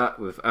coverage for that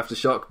with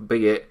Aftershock,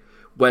 be it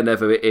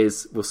whenever it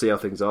is. We'll see how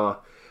things are.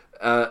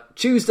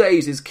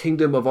 Tuesdays is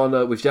Kingdom of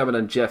Honor with Jamin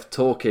and Jeff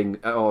talking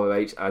at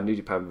ROH and New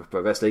Japan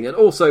Pro Wrestling, and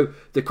also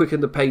the Quick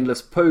and the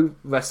Painless Pro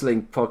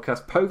Wrestling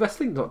podcast. Pro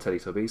Wrestling? Not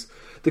Teletubbies.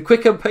 The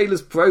Quick and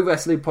Painless Pro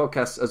Wrestling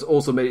podcast has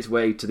also made its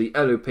way to the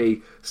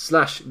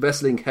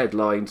LOP/Wrestling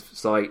Headlines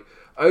site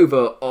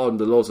over on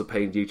the Laws of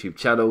Pain YouTube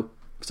channel,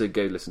 so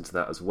go listen to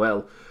that as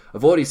well.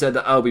 I've already said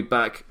that I'll be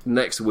back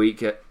next week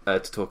to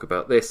talk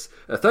about this.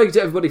 Thank you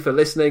to everybody for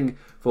listening,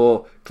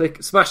 for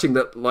smashing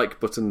that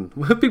like button.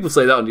 People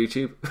say that on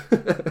YouTube.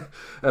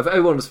 For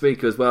everyone on the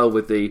speaker as well,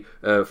 with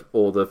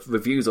all the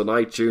reviews on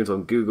iTunes,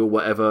 on Google,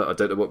 whatever. I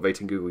don't know what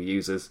rating Google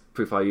uses.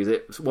 Proof I use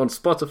it. On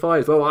Spotify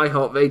as well,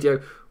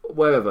 iHeartRadio,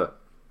 wherever.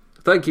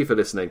 Thank you for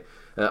listening.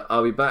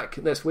 I'll be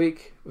back next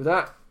week with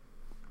that.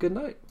 Good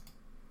night.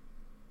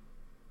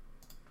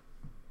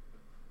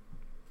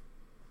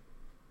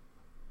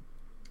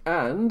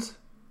 And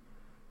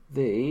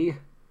the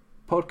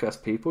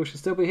podcast people should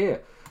still be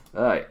here.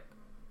 Alright.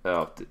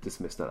 Oh,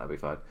 dismiss that, that'll be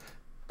fine.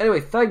 Anyway,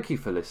 thank you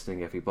for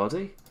listening,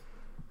 everybody.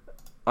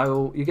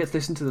 You get to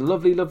listen to the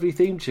lovely, lovely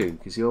theme tune,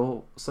 because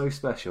you're so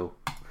special.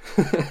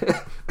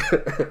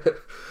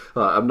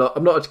 I'm not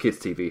a kids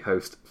TV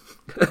host.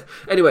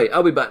 Anyway,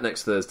 I'll be back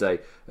next Thursday.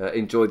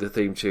 Enjoy the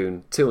theme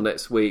tune. Till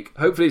next week.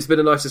 Hopefully it's been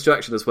a nice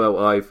distraction as well.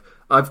 I've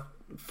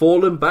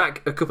fallen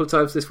back a couple of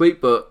times this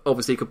week, but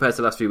obviously compared to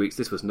the last few weeks,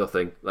 this was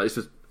nothing.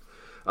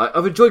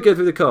 I've enjoyed going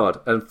through the card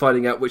and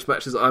finding out which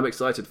matches I'm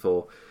excited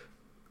for,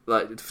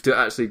 to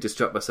actually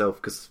distract myself,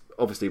 because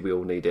obviously we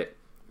all need it.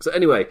 So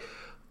anyway,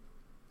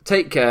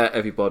 take care,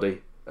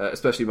 everybody,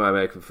 especially my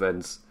American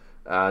friends,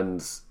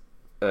 and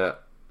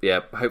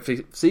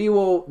hopefully see you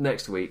all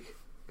next week.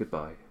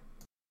 Goodbye.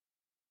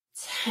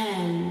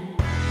 10.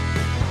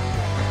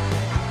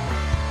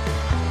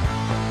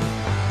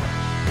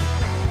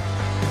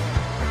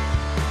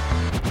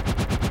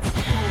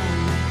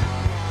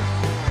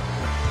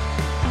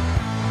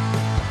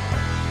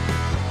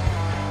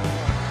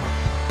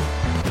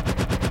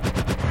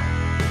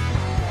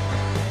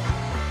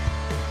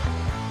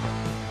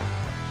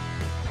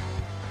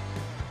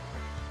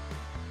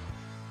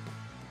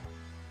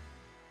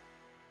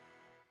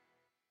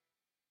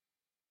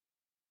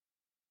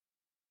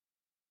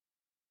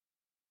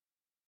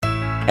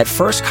 At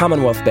First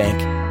Commonwealth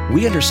Bank,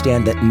 we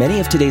understand that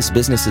many of today's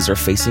businesses are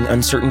facing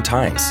uncertain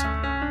times.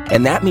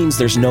 And that means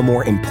there's no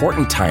more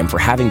important time for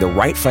having the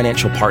right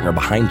financial partner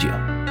behind you.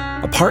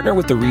 A partner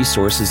with the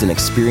resources and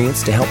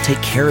experience to help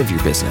take care of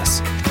your business.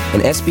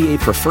 An SBA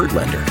preferred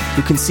lender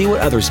who can see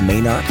what others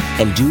may not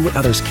and do what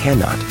others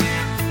cannot.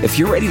 If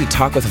you're ready to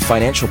talk with a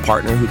financial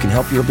partner who can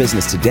help your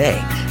business today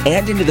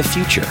and into the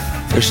future,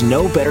 there's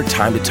no better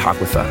time to talk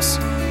with us.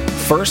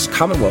 First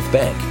Commonwealth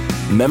Bank,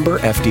 member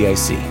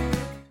FDIC.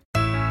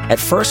 At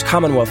First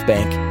Commonwealth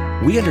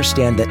Bank, we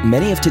understand that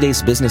many of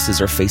today's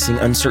businesses are facing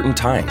uncertain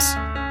times.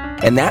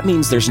 And that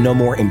means there's no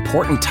more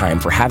important time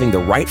for having the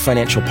right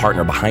financial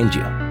partner behind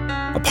you.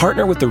 A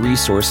partner with the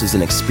resources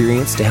and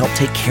experience to help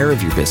take care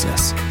of your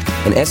business.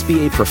 An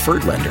SBA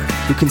preferred lender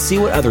who can see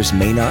what others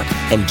may not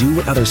and do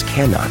what others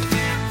cannot.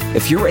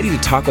 If you're ready to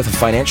talk with a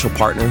financial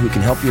partner who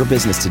can help your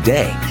business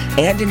today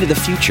and into the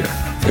future,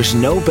 there's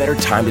no better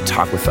time to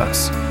talk with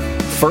us.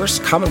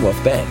 First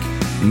Commonwealth Bank,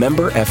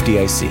 member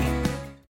FDIC.